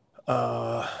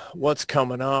what's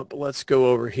coming up, let's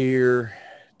go over here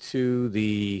to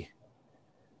the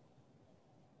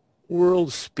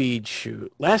World Speed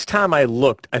Shoot. Last time I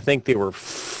looked, I think there were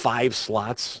 5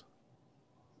 slots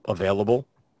available.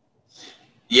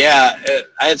 Yeah,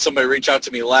 I had somebody reach out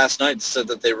to me last night and said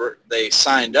that they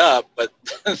signed up, but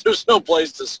there's no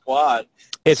place to squad.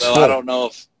 It's so full. I don't know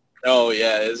if. Oh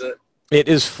yeah, is it? It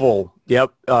is full.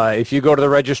 Yep. If you go to the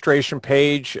registration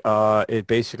page, it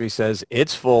basically says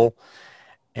it's full,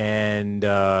 and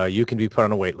you can be put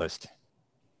on a wait list.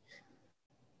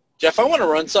 Jeff, I want to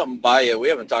run something by you. We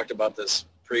haven't talked about this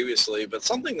previously, but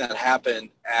something that happened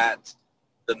at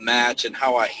the match and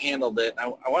how I handled it. I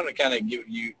want to kind of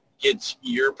get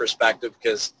your perspective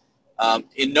because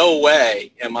in no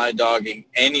way am I dogging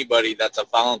anybody that's a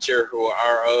volunteer who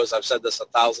are ROs. I've said this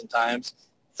 1,000 times.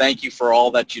 Thank you for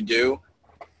all that you do.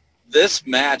 This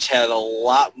match had a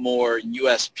lot more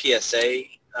USPSA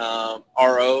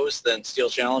ROs than Steel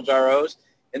Challenge ROs,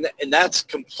 and that's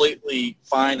completely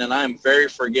fine, and I'm very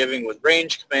forgiving with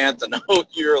range commands. I know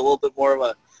you're a little bit more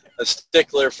of a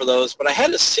stickler for those, but I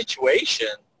had a situation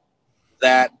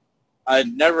that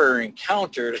I'd never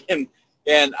encountered, and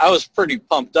I was pretty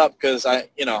pumped up because I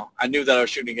knew that I was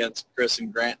shooting against Chris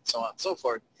and Grant and so on and so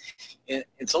forth. And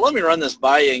so let me run this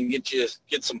by you and get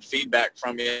some feedback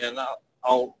from you, and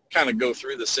I'll kind of go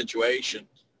through the situation.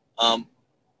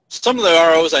 Some of the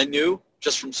ROs I knew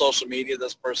just from social media.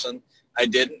 This person I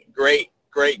didn't. Great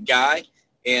guy,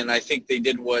 and I think they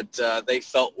did what they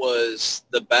felt was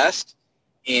the best.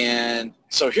 And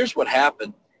so here's what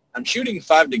happened. I'm shooting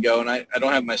 5 to go, and I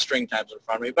don't have my string times in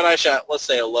front of me, but I shot, let's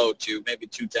say, a low 2, maybe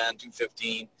 210,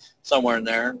 215, somewhere in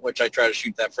there, which I try to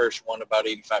shoot that first one about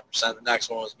 85%. The next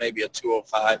one was maybe a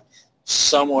 205,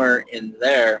 somewhere in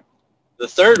there. The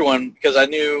third one, because I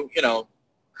knew,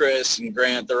 Chris and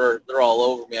Grant, they're all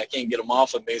over me. I can't get them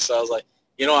off of me. So I was like,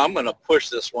 I'm going to push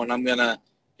this one. I'm going to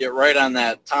get right on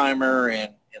that timer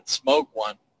and smoke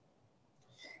one.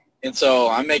 And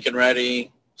so I'm making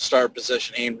ready, start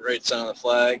position, aim right center of the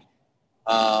flag.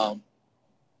 And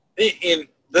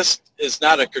this is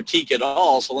not a critique at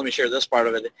all, so let me share this part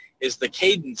of it, is the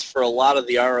cadence for a lot of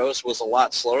the ROs was a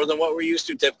lot slower than what we're used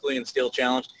to. Typically in Steel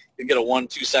Challenge, you get a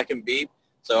 1-2 second beep.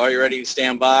 So are you ready to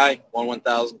stand by?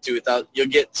 1,000, 2,000. You'll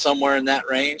get somewhere in that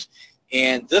range.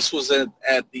 And this was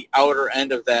at the outer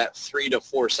end of that 3 to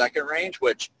 4 second range,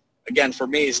 which, again, for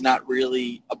me is not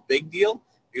really a big deal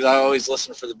because I always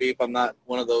listen for the beep. I'm not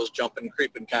one of those jumping,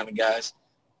 creeping kind of guys.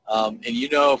 And you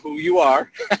know who you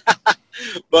are.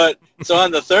 But so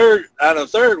on the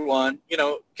third one,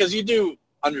 because you do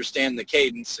understand the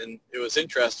cadence, and it was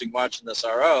interesting watching this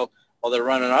RO while they're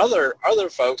running other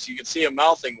folks. You could see him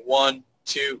mouthing 1,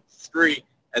 2, 3,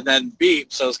 and then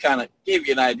beep. So it's kind of gave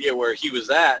you an idea where he was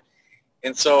at.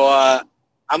 And so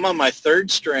I'm on my third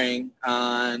string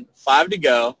on 5 to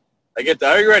go. I get the,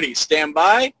 are you ready? Stand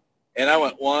by. And I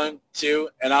went 1, 2,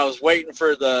 and I was waiting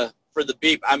for the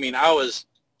beep. I mean,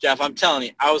 Jeff, I'm telling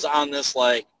you, I was on this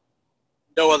like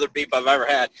no other beep I've ever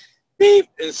had. Beep.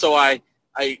 And so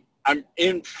I'm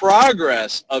in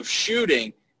progress of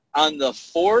shooting on the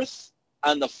fourth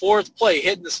play,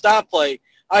 hitting the stop play.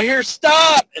 I hear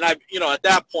stop, and at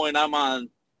that point I'm on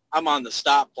the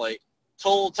stop plate.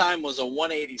 Total time was a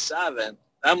 187.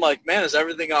 I'm like, man, is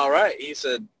everything all right? He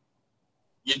said,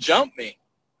 you jumped me.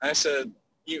 I said,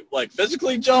 you like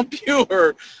physically jump you,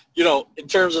 or in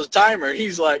terms of timer?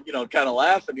 He's like, kind of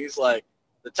laughing. He's like,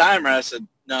 the timer. I said,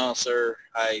 no, sir,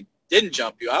 I didn't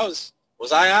jump you.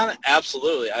 Was I on it?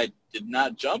 Absolutely, I did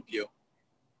not jump you.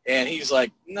 And he's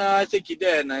like, no, I think you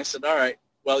did. And I said, all right,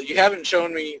 well, you haven't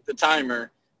shown me the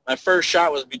timer. My first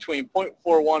shot was between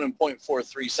 0.41 and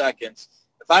 0.43 seconds.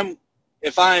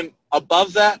 If I'm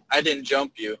above that, I didn't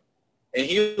jump you. And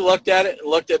he looked at it and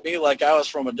looked at me like I was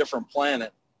from a different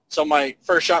planet. So my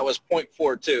first shot was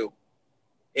 0.42.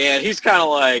 And he's kind of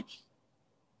like,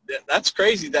 that's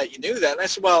crazy that you knew that. And I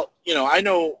said, well, I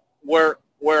know where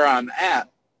I'm at.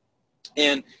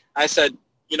 And I said,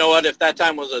 you know what, if that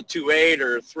time was a 2.8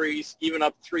 or 3, even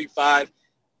up 3.5,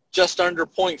 just under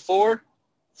 0.4,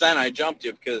 then I jumped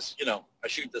you because, I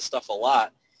shoot this stuff a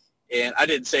lot. And I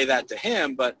didn't say that to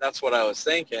him, but that's what I was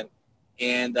thinking.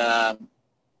 And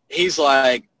he's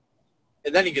like,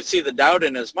 and then you could see the doubt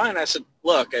in his mind. I said,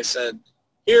 look,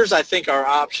 here's, I think, our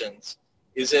options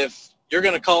is if you're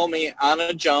going to call me on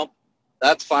a jump,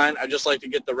 that's fine. I just like to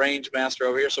get the range master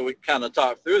over here so we can kind of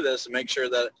talk through this and make sure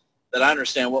that I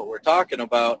understand what we're talking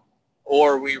about,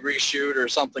 or we reshoot or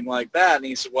something like that. And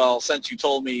he said, well, since you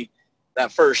told me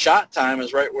that first shot time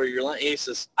is right where you're, he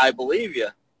says, I believe you.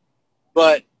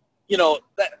 But,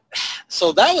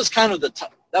 so that was kind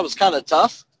of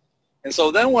tough. And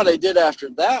so then what I did after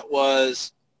that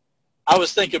was I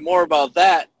was thinking more about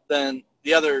that than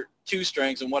the other 2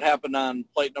 strings and what happened on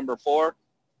plate number 4.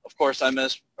 Of course, I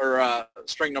missed, or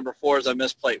string number 4 is I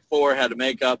missed plate 4, had to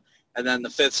make up. And then the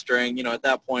 5th string, at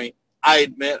that point, I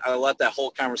admit I let that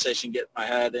whole conversation get in my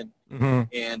head and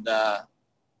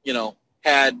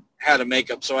had a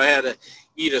makeup. So I had to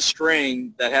eat a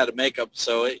string that had a makeup.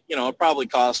 So it probably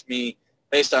cost me,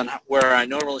 based on where I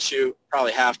normally shoot,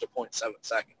 probably half to 0.7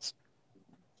 seconds.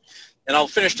 And I'll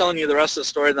finish telling you the rest of the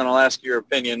story, then I'll ask your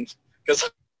opinion,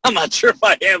 because I'm not sure if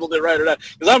I handled it right or not.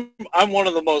 Because I'm one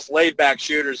of the most laid-back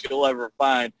shooters you'll ever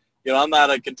find. I'm not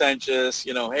a contentious,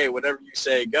 hey, whatever you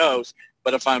say goes.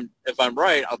 But if I'm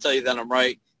right, I'll tell you that I'm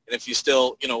right. And if you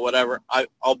still, whatever,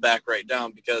 I'll back right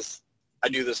down because I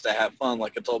do this to have fun.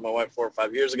 Like I told my wife 4 or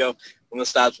 5 years ago, when this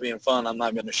stops being fun, I'm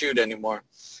not going to shoot anymore.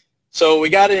 So we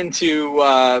got into...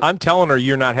 I'm telling her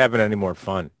you're not having any more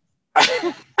fun.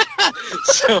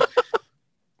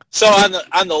 So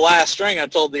on the last string, I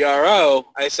told the RO,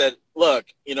 I said, look,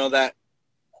 that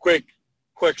quick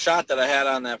shot that I had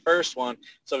on that first one.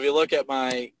 So if you look at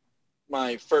my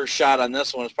first shot on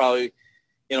this one is probably,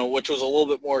 which was a little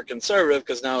bit more conservative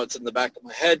because now it's in the back of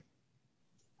my head.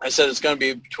 I said it's going to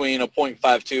be between a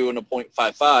 0.52 and a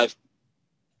 0.55.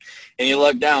 And he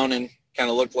looked down and kind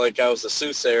of looked like I was a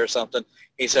soothsayer or something.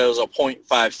 He said it was a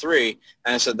 0.53.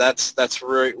 And I said, that's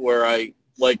right where I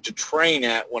like to train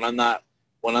at when I'm not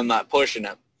pushing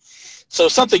it. So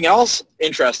something else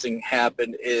interesting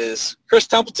happened is Chris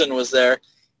Templeton was there,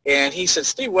 and he said,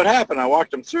 Steve, what happened? I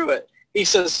walked him through it. He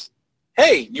says,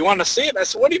 hey, you want to see it? I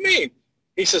said, what do you mean?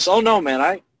 He says, oh, no, man,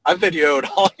 I videoed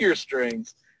all your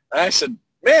strings. And I said,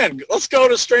 man, let's go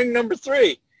to string number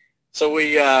 3. So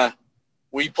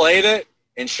we played it,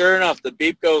 and sure enough, the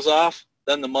beep goes off,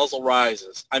 then the muzzle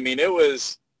rises. I mean, it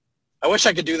was I wish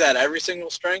I could do that every single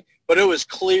string, but it was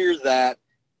clear that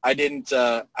I didn't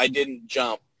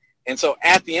jump. And so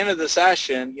at the end of the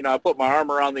session, I put my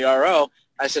arm around the RO.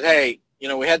 I said, hey,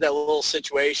 we had that little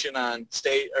situation on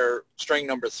string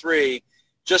number 3,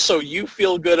 just so you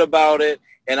feel good about it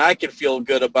and I can feel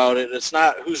good about it. It's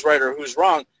not who's right or who's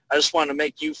wrong. I just want to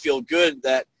make you feel good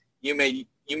that you made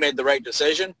the right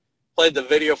decision. Played the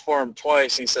video for him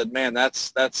twice, and he said, man,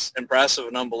 that's impressive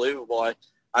and unbelievable.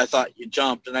 I thought you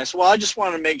jumped. And I said, well, I just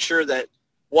want to make sure that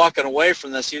walking away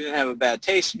from this, you didn't have a bad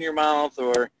taste in your mouth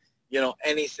or,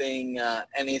 anything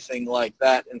like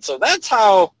that. And so that's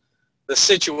how the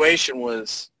situation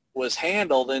was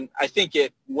handled, and I think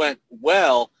it went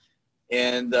well.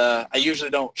 And I usually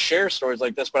don't share stories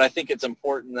like this, but I think it's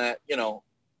important that,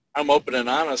 I'm open and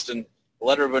honest and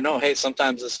let everybody know, hey,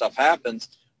 sometimes this stuff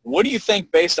happens. What do you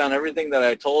think, based on everything that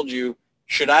I told you,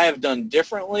 should I have done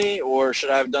differently, or should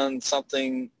I have done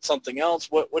something else?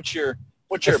 What's your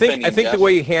opinion, I think Jeff? the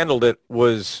way you handled it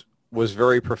was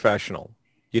very professional.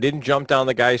 You didn't jump down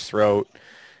the guy's throat.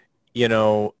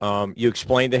 You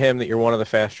explained to him that you're one of the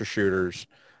faster shooters.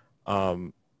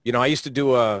 I used to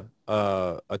do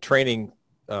a training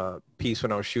piece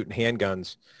when I was shooting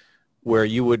handguns, where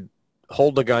you would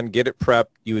hold the gun, get it prepped,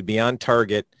 you would be on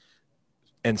target,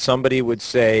 and somebody would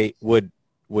hit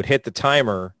the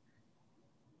timer,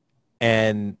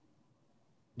 and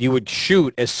you would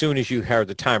shoot as soon as you heard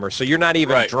the timer. So you're not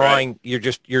even drawing.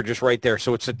 Right. You're just right there.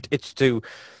 So it's to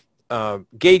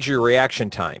gauge your reaction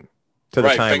time to the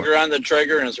timer. Finger on the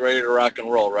trigger and it's ready to rock and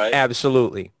roll. Right.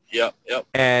 Absolutely. Yep.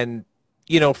 And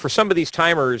for some of these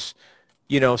timers,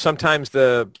 sometimes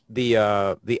the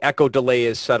echo delay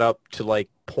is set up to like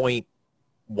 0.11,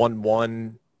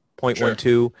 0.12.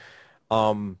 Sure.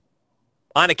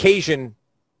 On occasion,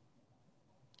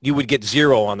 you would get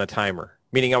 0 on the timer,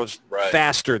 meaning I was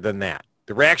faster than that.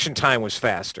 The reaction time was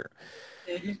faster.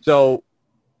 Mm-hmm. So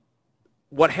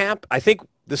what happened, I think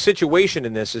the situation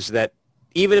in this is that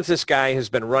even if this guy has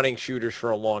been running shooters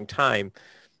for a long time,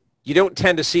 you don't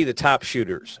tend to see the top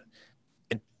shooters.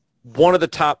 And one of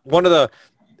the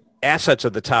assets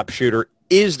of the top shooter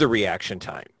is the reaction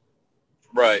time.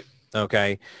 Right.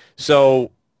 Okay.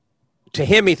 So to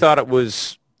him, he thought it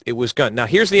was gun. Now,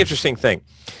 here's the interesting thing.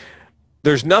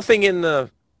 There's nothing in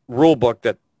the rule book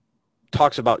that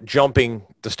talks about jumping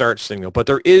the start signal, but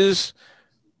there is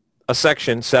a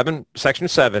section 7,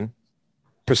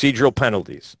 procedural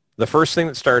penalties. The first thing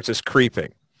that starts is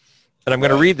creeping. And I'm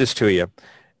going to read this to you.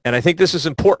 And I think this is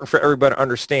important for everybody to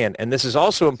understand. And this is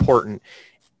also important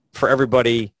for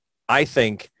everybody. I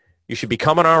think you should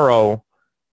become an RO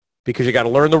because you got to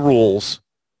learn the rules.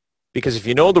 Because if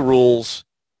you know the rules,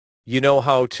 you know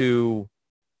how to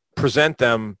present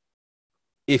them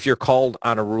if you're called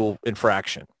on a rule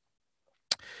infraction.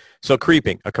 So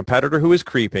creeping, a competitor who is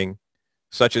creeping,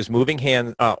 such as moving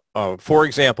hands, for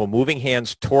example, moving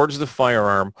hands towards the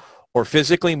firearm or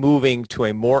physically moving to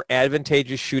a more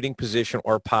advantageous shooting position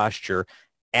or posture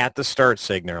at the start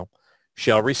signal,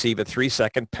 shall receive a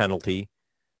 3-second penalty,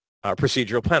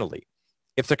 procedural penalty.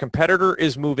 If the competitor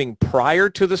is moving prior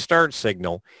to the start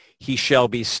signal, he shall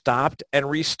be stopped and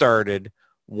restarted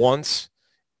once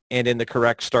and in the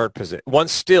correct start position,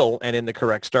 once still and in the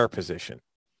correct start position.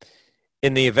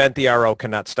 In the event the RO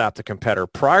cannot stop the competitor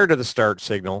prior to the start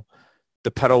signal,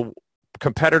 the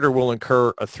competitor will incur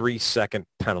a 3-second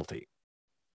penalty.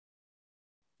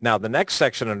 Now, the next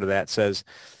section under that says,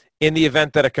 in the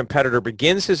event that a competitor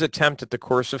begins his attempt at the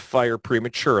course of fire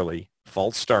prematurely,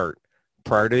 false start,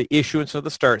 prior to the issuance of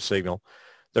the start signal,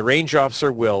 the range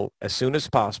officer will, as soon as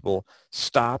possible,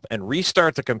 stop and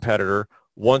restart the competitor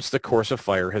once the course of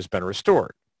fire has been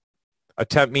restored.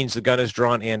 Attempt means the gun is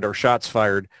drawn and or shots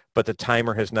fired, but the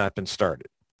timer has not been started.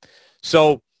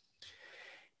 So,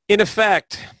 in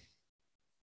effect,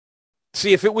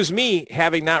 see, if it was me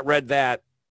having not read that,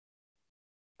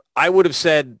 I would have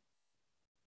said,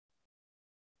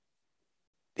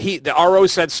 the RO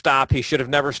said stop. He should have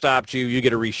never stopped you. You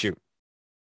get a reshoot.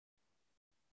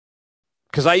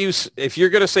 Because if you're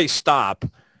going to say stop.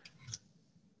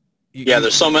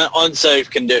 There's some unsafe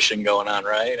condition going on,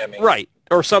 right? Right.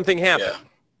 Or something happened. Yeah.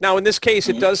 Now, in this case,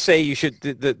 it does say you should,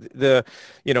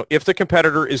 if the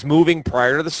competitor is moving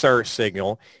prior to the start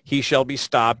signal, he shall be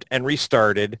stopped and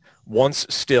restarted once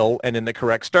still and in the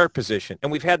correct start position.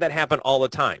 And we've had that happen all the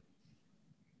time.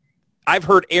 I've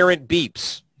heard errant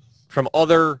beeps from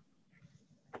other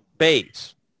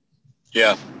bays.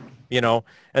 Yeah.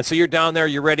 And so you're down there,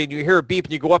 you're ready, and you hear a beep,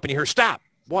 and you go up and you hear stop.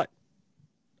 What?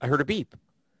 I heard a beep.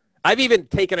 I've even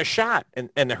taken a shot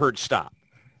and heard stop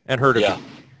and heard a beep.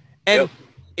 And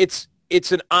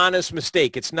it's an honest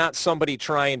mistake. It's not somebody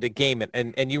trying to game it.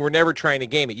 And you were never trying to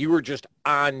game it. You were just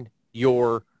on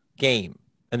your game.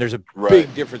 And there's a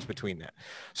big difference between that.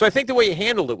 So I think the way you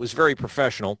handled it was very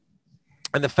professional.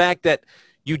 And the fact that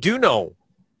you do know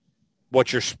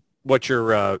what your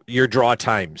draw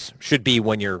times should be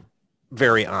when you're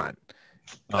very on.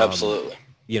 Absolutely.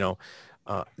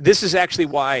 This is actually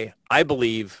why I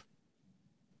believe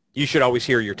you should always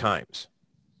hear your times.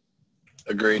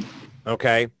 Agreed.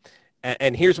 Okay.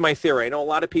 And here's my theory. I know a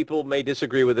lot of people may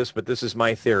disagree with this, but this is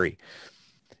my theory.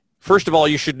 First of all,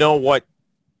 you should know what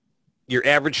your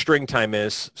average string time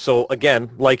is. So again,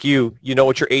 like you know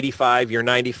what your 85, your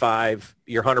 95,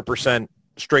 your 100%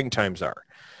 string times are.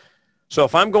 So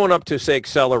if I'm going up to, say,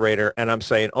 Accelerator, and I'm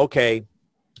saying, okay,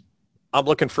 I'm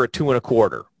looking for a 2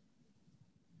 1/4,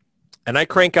 and I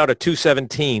crank out a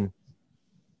 217,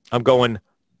 I'm going,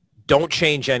 don't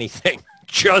change anything.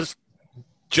 Just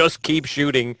keep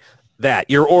shooting that.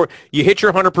 You hit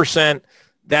your 100%.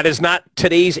 That is not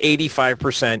today's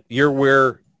 85%.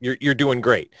 You're doing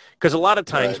great. Because a lot of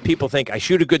times people think, I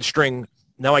shoot a good string,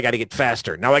 now I got to get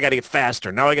faster. No,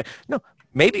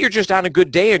 maybe you're just on a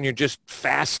good day and you're just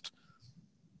fast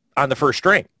on the first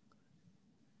string.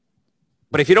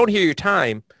 But if you don't hear your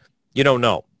time, you don't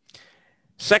know.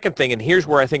 Second thing, and here's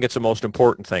where I think it's the most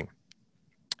important thing.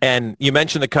 And you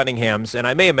mentioned the Cunninghams, and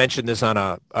I may have mentioned this on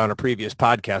a previous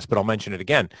podcast, but I'll mention it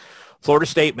again. Florida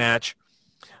State match,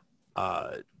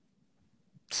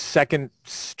 second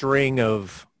string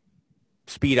of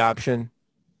speed option.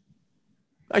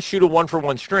 I shoot a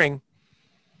 1-for-1 string,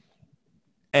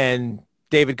 and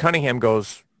David Cunningham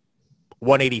goes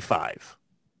 185.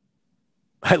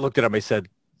 I looked at him, I said,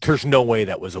 there's no way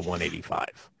that was a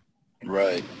 185.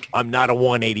 Right. I'm not a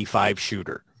 185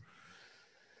 shooter.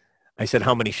 I said,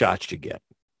 how many shots did you get?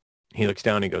 He looks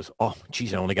down and he goes, oh,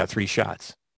 geez, I only got 3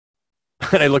 shots.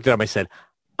 And I looked at him, I said,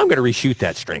 I'm going to reshoot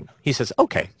that string. He says,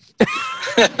 okay.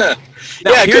 Yeah,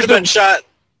 it could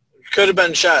have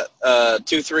been shot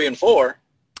 2, 3, and 4.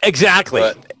 Exactly.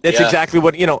 That's exactly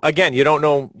what, again, you don't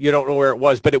know where it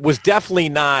was, but it was definitely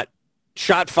not,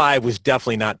 shot 5 was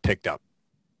definitely not picked up.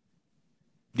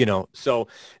 So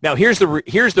now here's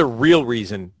the real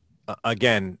reason,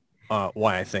 again,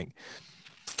 why I think.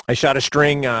 I shot a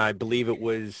string, I believe it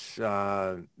was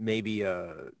maybe,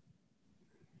 it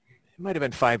might have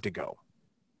been 5 to go.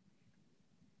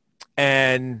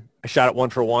 And I shot it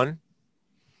 1-for-1.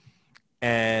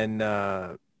 And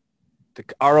the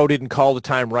RO didn't call the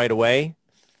time right away.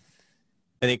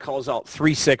 And he calls out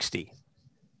 360.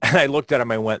 And I looked at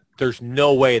him, I went, there's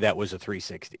no way that was a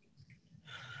 360.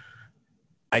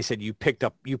 I said, you picked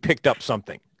up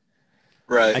something.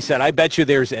 Right. I said, I bet you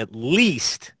there's at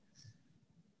least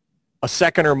a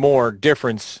second or more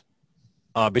difference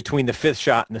between the 5th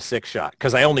shot and the 6th shot,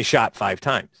 because I only shot 5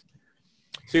 times.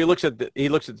 So he looks at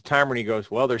the timer and he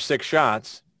goes, well, there's 6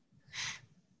 shots.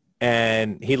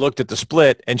 And he looked at the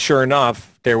split, and sure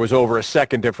enough, there was over a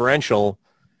second differential.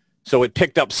 So it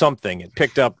picked up something. It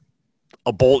picked up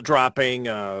a bolt dropping,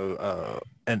 an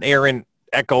errant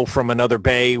echo from another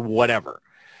bay, whatever.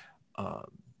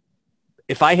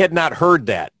 If I had not heard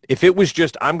that, if it was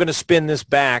just, I'm going to spin this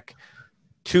back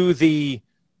to the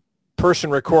person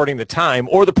recording the time,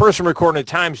 or the person recording the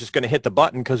time is just going to hit the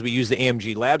button because we use the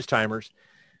AMG Labs timers,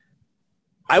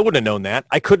 I wouldn't have known that.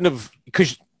 I couldn't have,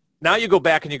 because now you go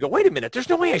back and you go, wait a minute, there's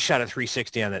no way I shot a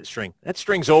 360 on that string. That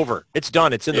string's over. It's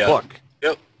done. It's in the book.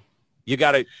 Yep. You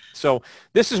got to, so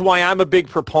this is why I'm a big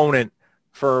proponent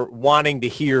for wanting to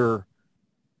hear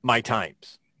my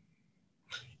times.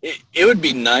 It would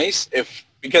be nice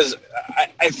because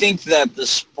I think that the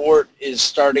sport is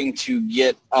starting to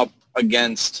get up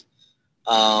against,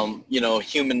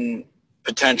 human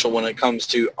potential when it comes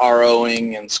to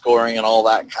ROing and scoring and all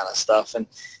that kind of stuff. And,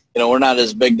 we're not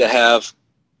as big to have,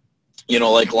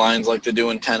 like lines like they do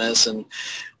in tennis and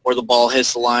where the ball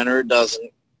hits the line or it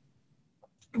doesn't.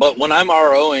 But when I'm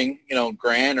ROing,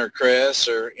 Grant or Chris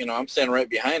or, I'm standing right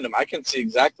behind them, I can see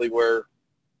exactly where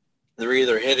they're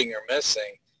either hitting or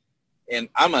missing. And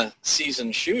I'm a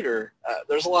seasoned shooter.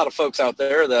 There's a lot of folks out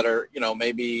there that are,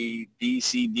 maybe D,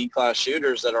 C, D class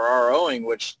shooters that are ROing,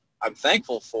 which I'm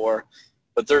thankful for,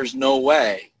 but there's no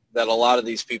way that a lot of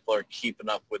these people are keeping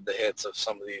up with the hits of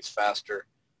some of these faster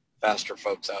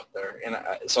folks out there. And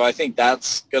so I think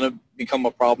that's going to become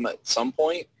a problem at some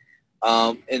point.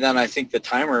 And then I think the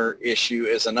timer issue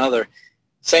is another.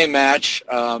 Same match,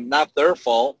 not their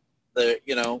fault.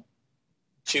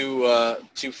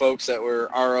 Two folks that were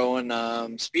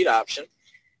ROing speed option.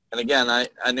 And again,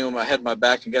 I knew I had my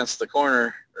back against the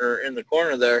corner or in the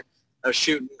corner there. I was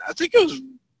shooting, I think it was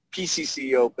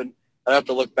PCC Open, I'd have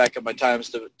to look back at my times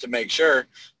to make sure.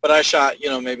 But I shot,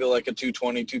 maybe like a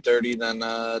 220, 230, then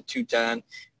 210, and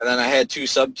then I had two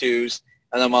sub twos,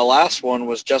 and then my last one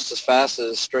was just as fast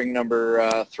as string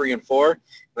number 3 and 4, and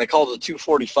they called it a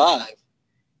 245.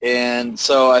 And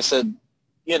so I said,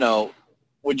 you know,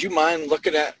 would you mind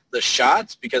looking at the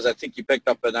shots? Because I think you picked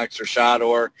up an extra shot,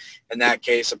 or in that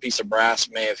case, a piece of brass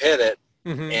may have hit it.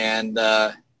 Mm-hmm.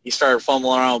 And he started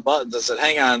fumbling around with buttons. I said,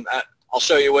 hang on, I'll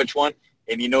show you which one.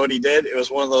 And you know what he did? It was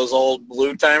one of those old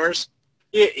blue timers.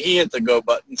 He hit the go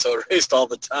button, so it raced all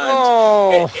the time.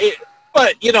 Oh.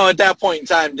 But, at that point in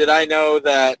time, did I know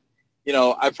that,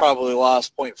 I probably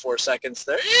lost zero point 0.4 seconds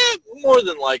there? Yeah, more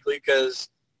than likely, because,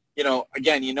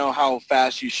 again, how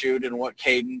fast you shoot and what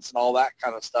cadence and all that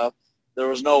kind of stuff. There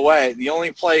was no way. The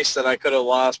only place that I could have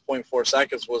lost 0.4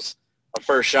 seconds was a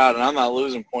first shot, and I'm not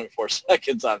losing 0.4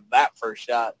 seconds on that first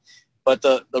shot. But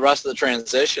the rest of the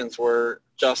transitions were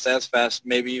just as fast,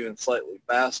 maybe even slightly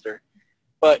faster.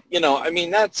 But,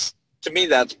 that's, to me,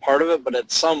 that's part of it. But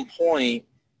at some point,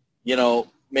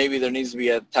 maybe there needs to be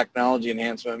a technology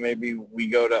enhancement. Maybe we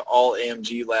go to all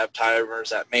AMG lab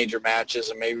timers at major matches,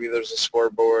 and maybe there's a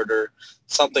scoreboard or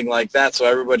something like that so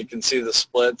everybody can see the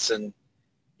splits and,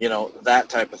 that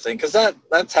type of thing. Because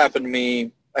that's happened to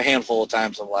me a handful of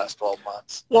times in the last 12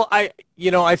 months. Well, I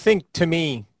think, to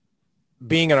me,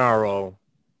 being an RO,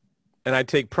 and I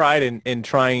take pride in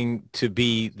trying to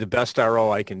be the best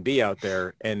RO I can be out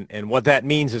there, and what that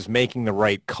means is making the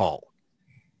right call.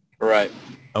 Right.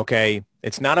 Okay?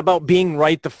 It's not about being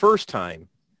right the first time.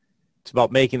 It's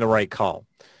about making the right call.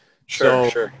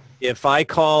 Sure. If I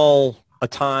call a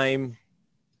time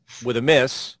with a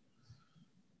miss,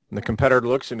 and the competitor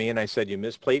looks at me and I said, you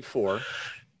missed plate 4,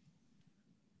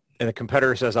 and the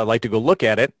competitor says, I'd like to go look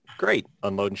at it, great.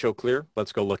 Unload and show clear.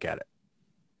 Let's go look at it.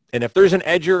 And if there's an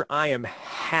edger, I am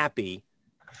happy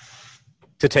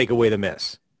to take away the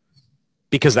miss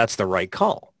because that's the right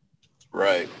call.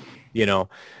 Right.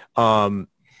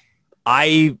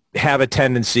 I have a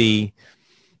tendency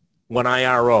when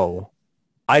I RO,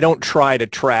 I don't try to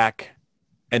track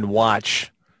and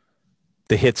watch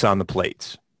the hits on the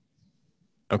plates.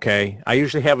 Okay? I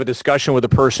usually have a discussion with the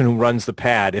person who runs the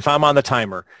pad. If I'm on the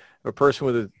timer, a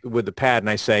person with the pad, and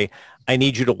I say, I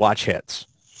need you to watch hits.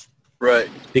 Right.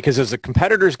 Because as the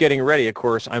competitor's getting ready, of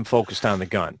course, I'm focused on the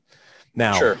gun.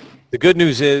 Now, sure. The good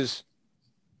news is,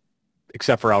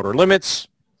 except for outer limits,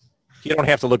 you don't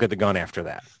have to look at the gun after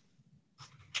that.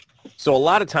 So a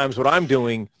lot of times what I'm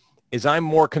doing is I'm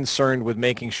more concerned with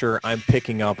making sure I'm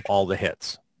picking up all the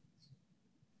hits.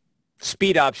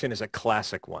 Speed option is a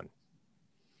classic one.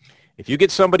 If you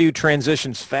get somebody who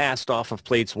transitions fast off of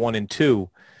plates 1 and 2,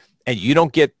 and you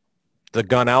don't get the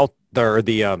gun out there, or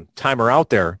the timer out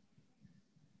there,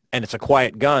 and it's a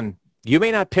quiet gun, you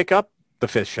may not pick up the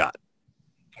 5th shot.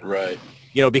 Right.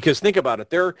 Because think about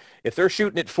it. If they're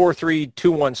shooting at 4-3,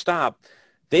 2-1 stop,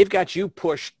 they've got you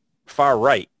pushed far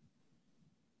right.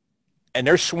 And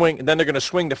then they're going to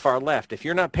swing to far left. If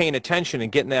you're not paying attention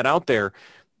and getting that out there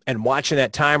and watching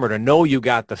that timer to know you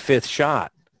got the 5th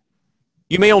shot,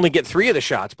 you may only get 3 of the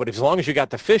shots, but as long as you got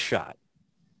the 5th shot.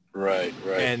 Right.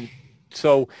 And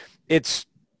so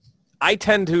I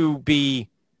tend to be,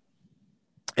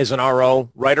 as an RO,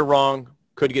 right or wrong,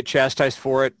 could get chastised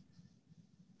for it.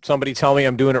 Somebody tell me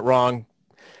I'm doing it wrong.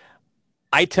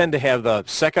 I tend to have the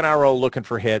second RO looking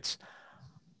for hits.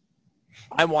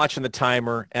 I'm watching the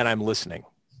timer and I'm listening.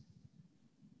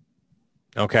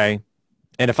 Okay?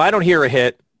 And if I don't hear a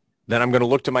hit, then I'm going to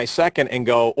look to my second and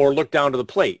go, or look down to the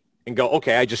plate and go,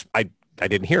 okay, I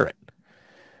didn't hear it.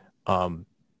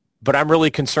 But I'm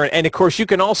really concerned. And of course, you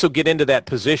can also get into that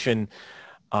position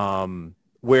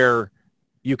where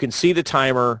you can see the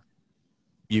timer,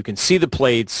 you can see the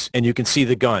plates, and you can see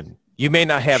the gun. You may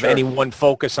not have any one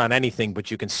focus on anything,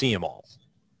 but you can see them all.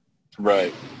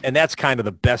 Right. And that's kind of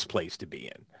the best place to be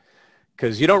in,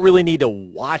 because you don't really need to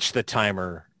watch the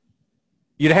timer.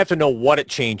 You'd have to know what it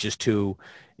changes to.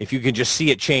 If you can just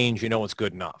see it change, it's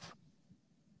good enough.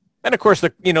 And of course,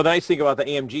 the nice thing about the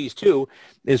AMGs too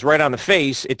is right on the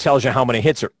face, it tells you how many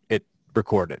hits it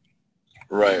recorded.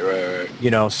 Right.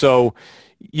 So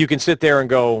you can sit there and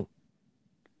go,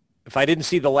 if I didn't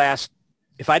see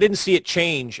it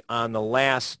change on the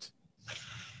last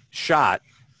shot,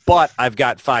 but I've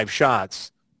got 5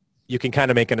 shots, you can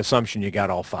kind of make an assumption you got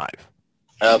all 5.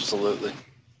 Absolutely.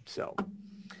 So,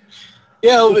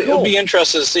 yeah, it'll be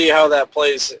interesting to see how that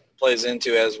plays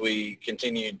into as we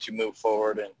continue to move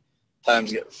forward and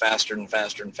times get faster and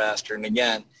faster and faster. And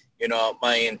again,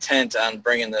 my intent on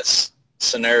bringing this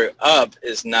scenario up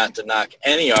is not to knock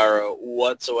any RO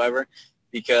whatsoever.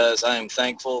 because I am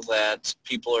thankful that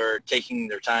people are taking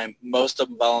their time. Most of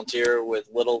them volunteer with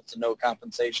little to no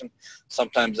compensation.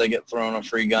 Sometimes they get thrown a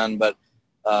free gun, but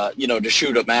to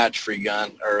shoot a match free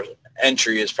gun or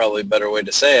entry is probably a better way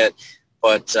to say it.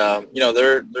 But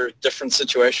there are different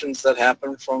situations that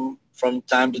happen from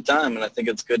time to time, and I think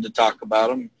it's good to talk about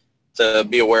them, to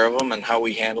be aware of them and how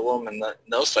we handle them and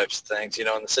those types of things. In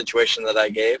the situation that I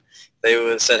gave, they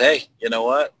would have said, hey, you know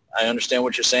what? I understand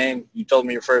what you're saying. You told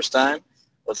me your first time.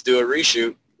 Let's do a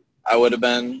reshoot. I would have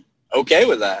been okay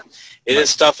with that. It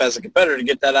is tough as a competitor to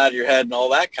get that out of your head and all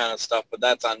that kind of stuff, but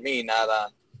that's on me, not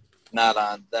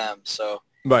on them. So,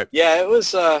 Right. Yeah, it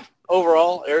was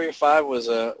overall, Area 5 was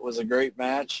a great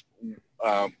match.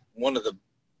 One of the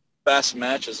best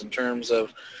matches in terms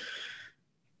of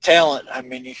talent. I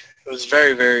mean, it was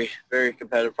very, very, very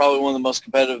competitive. Probably one of the most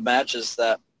competitive matches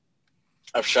that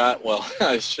I've shot. Well,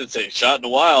 I should say shot in a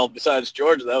while. Besides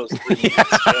Georgia, that was 3 years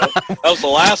ago. That was the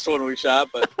last one we shot.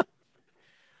 But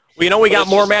well, we got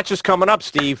more matches coming up,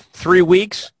 Steve. 3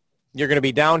 weeks. You're going to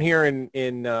be down here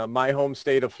in my home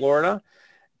state of Florida.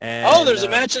 And, there's a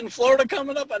match in Florida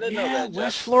coming up? I didn't know that, Jeff.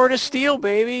 West Florida Steel,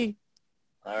 baby.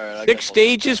 All right. 6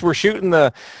 stages. We're shooting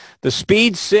the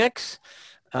Speed 6.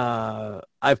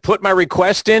 I've put my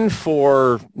request in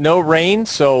for no rain,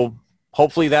 so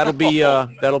hopefully that'll be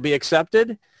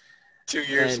accepted. 2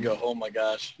 years ago. Oh my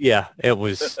gosh. Yeah, it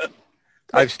was.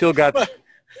 I've still got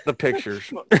the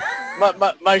pictures.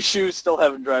 My shoes still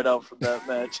haven't dried out from that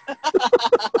match.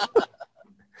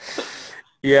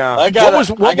 Yeah. What was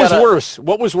worse?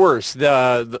 What was worse?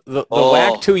 The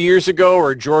WAC 2 years ago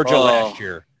or Georgia last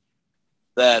year?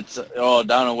 That's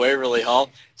down in Waverly Hall.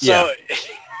 So,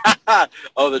 yeah.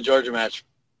 The Georgia match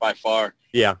by far.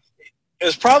 Yeah. It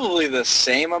was probably the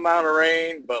same amount of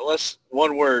rain, but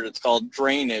one word, it's called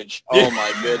drainage. Oh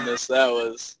my goodness, that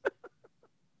was.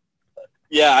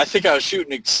 Yeah, I think I was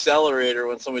shooting accelerator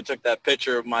when somebody took that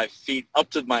picture of my feet up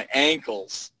to my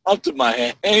ankles.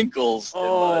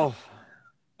 Oh,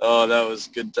 that was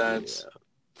good times. Yeah.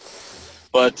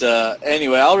 But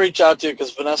anyway, I'll reach out to you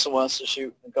because Vanessa wants to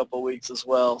shoot in a couple of weeks as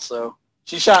well. So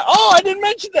she shot. Oh, I didn't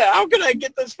mention that. How could I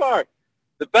get this far?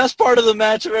 The best part of the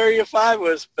match of Area 5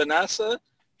 was Vanessa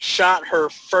shot her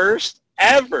first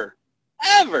ever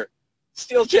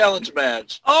Steel Challenge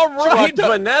match. All right,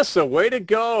 Vanessa, way to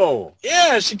go.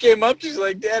 Yeah, she came up. She's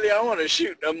like, Daddy, I want to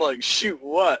shoot. I'm like, shoot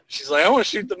what? She's like, I want to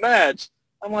shoot the match.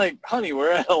 I'm like, honey,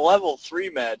 we're at a level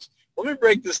 3 match. Let me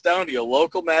break this down to you.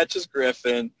 Local matches,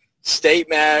 Griffin. State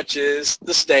matches,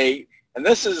 the state. And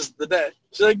this is the day.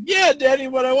 She's like, yeah, Daddy,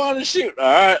 what I want to shoot.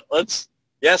 All right, let's.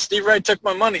 Yeah, Steve Wright took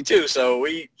my money, too. So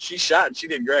she shot, and she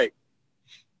did great.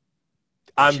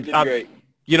 She did great.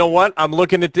 You know what? I'm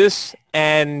looking at this,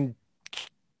 and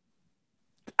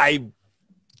I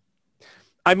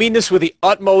mean this with the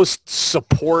utmost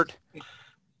support.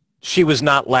 She was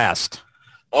not last.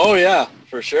 Oh, yeah,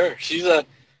 for sure. She's a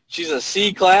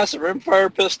C-class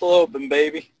rimfire pistol open,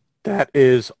 baby. That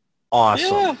is awesome.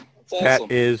 Yeah, that's awesome.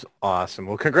 That is awesome.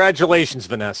 Well, congratulations,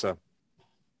 Vanessa.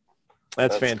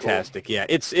 That's fantastic. Cool. Yeah,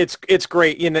 it's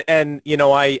great. And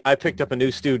I picked up a new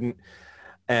student,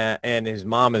 and his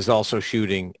mom is also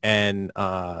shooting, and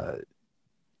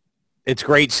it's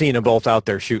great seeing them both out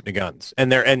there shooting the guns, and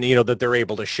that they're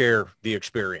able to share the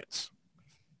experience,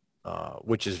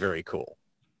 which is very cool.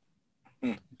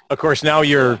 Of course, now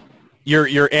your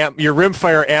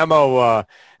rimfire ammo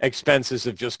expenses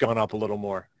have just gone up a little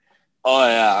more. Oh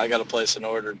yeah, I got to place an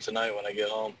order tonight when I get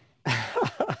home.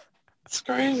 It's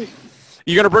crazy.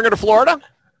 You gonna bring her to Florida?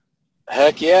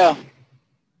 Heck yeah.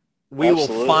 We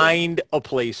will find a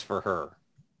place for her.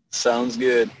 Sounds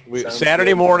good.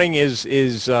 Saturday morning is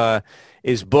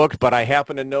booked, but I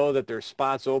happen to know that there's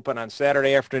spots open on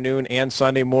Saturday afternoon and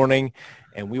Sunday morning,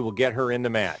 and we will get her in the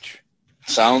match.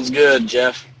 Sounds good,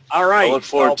 Jeff. All right. I look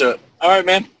forward to it. All right,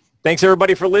 man. Thanks,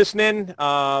 everybody, for listening.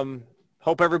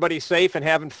 Hope everybody's safe and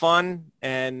having fun,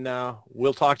 and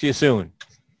we'll talk to you soon.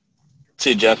 See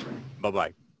you, Jeff.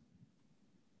 Bye-bye.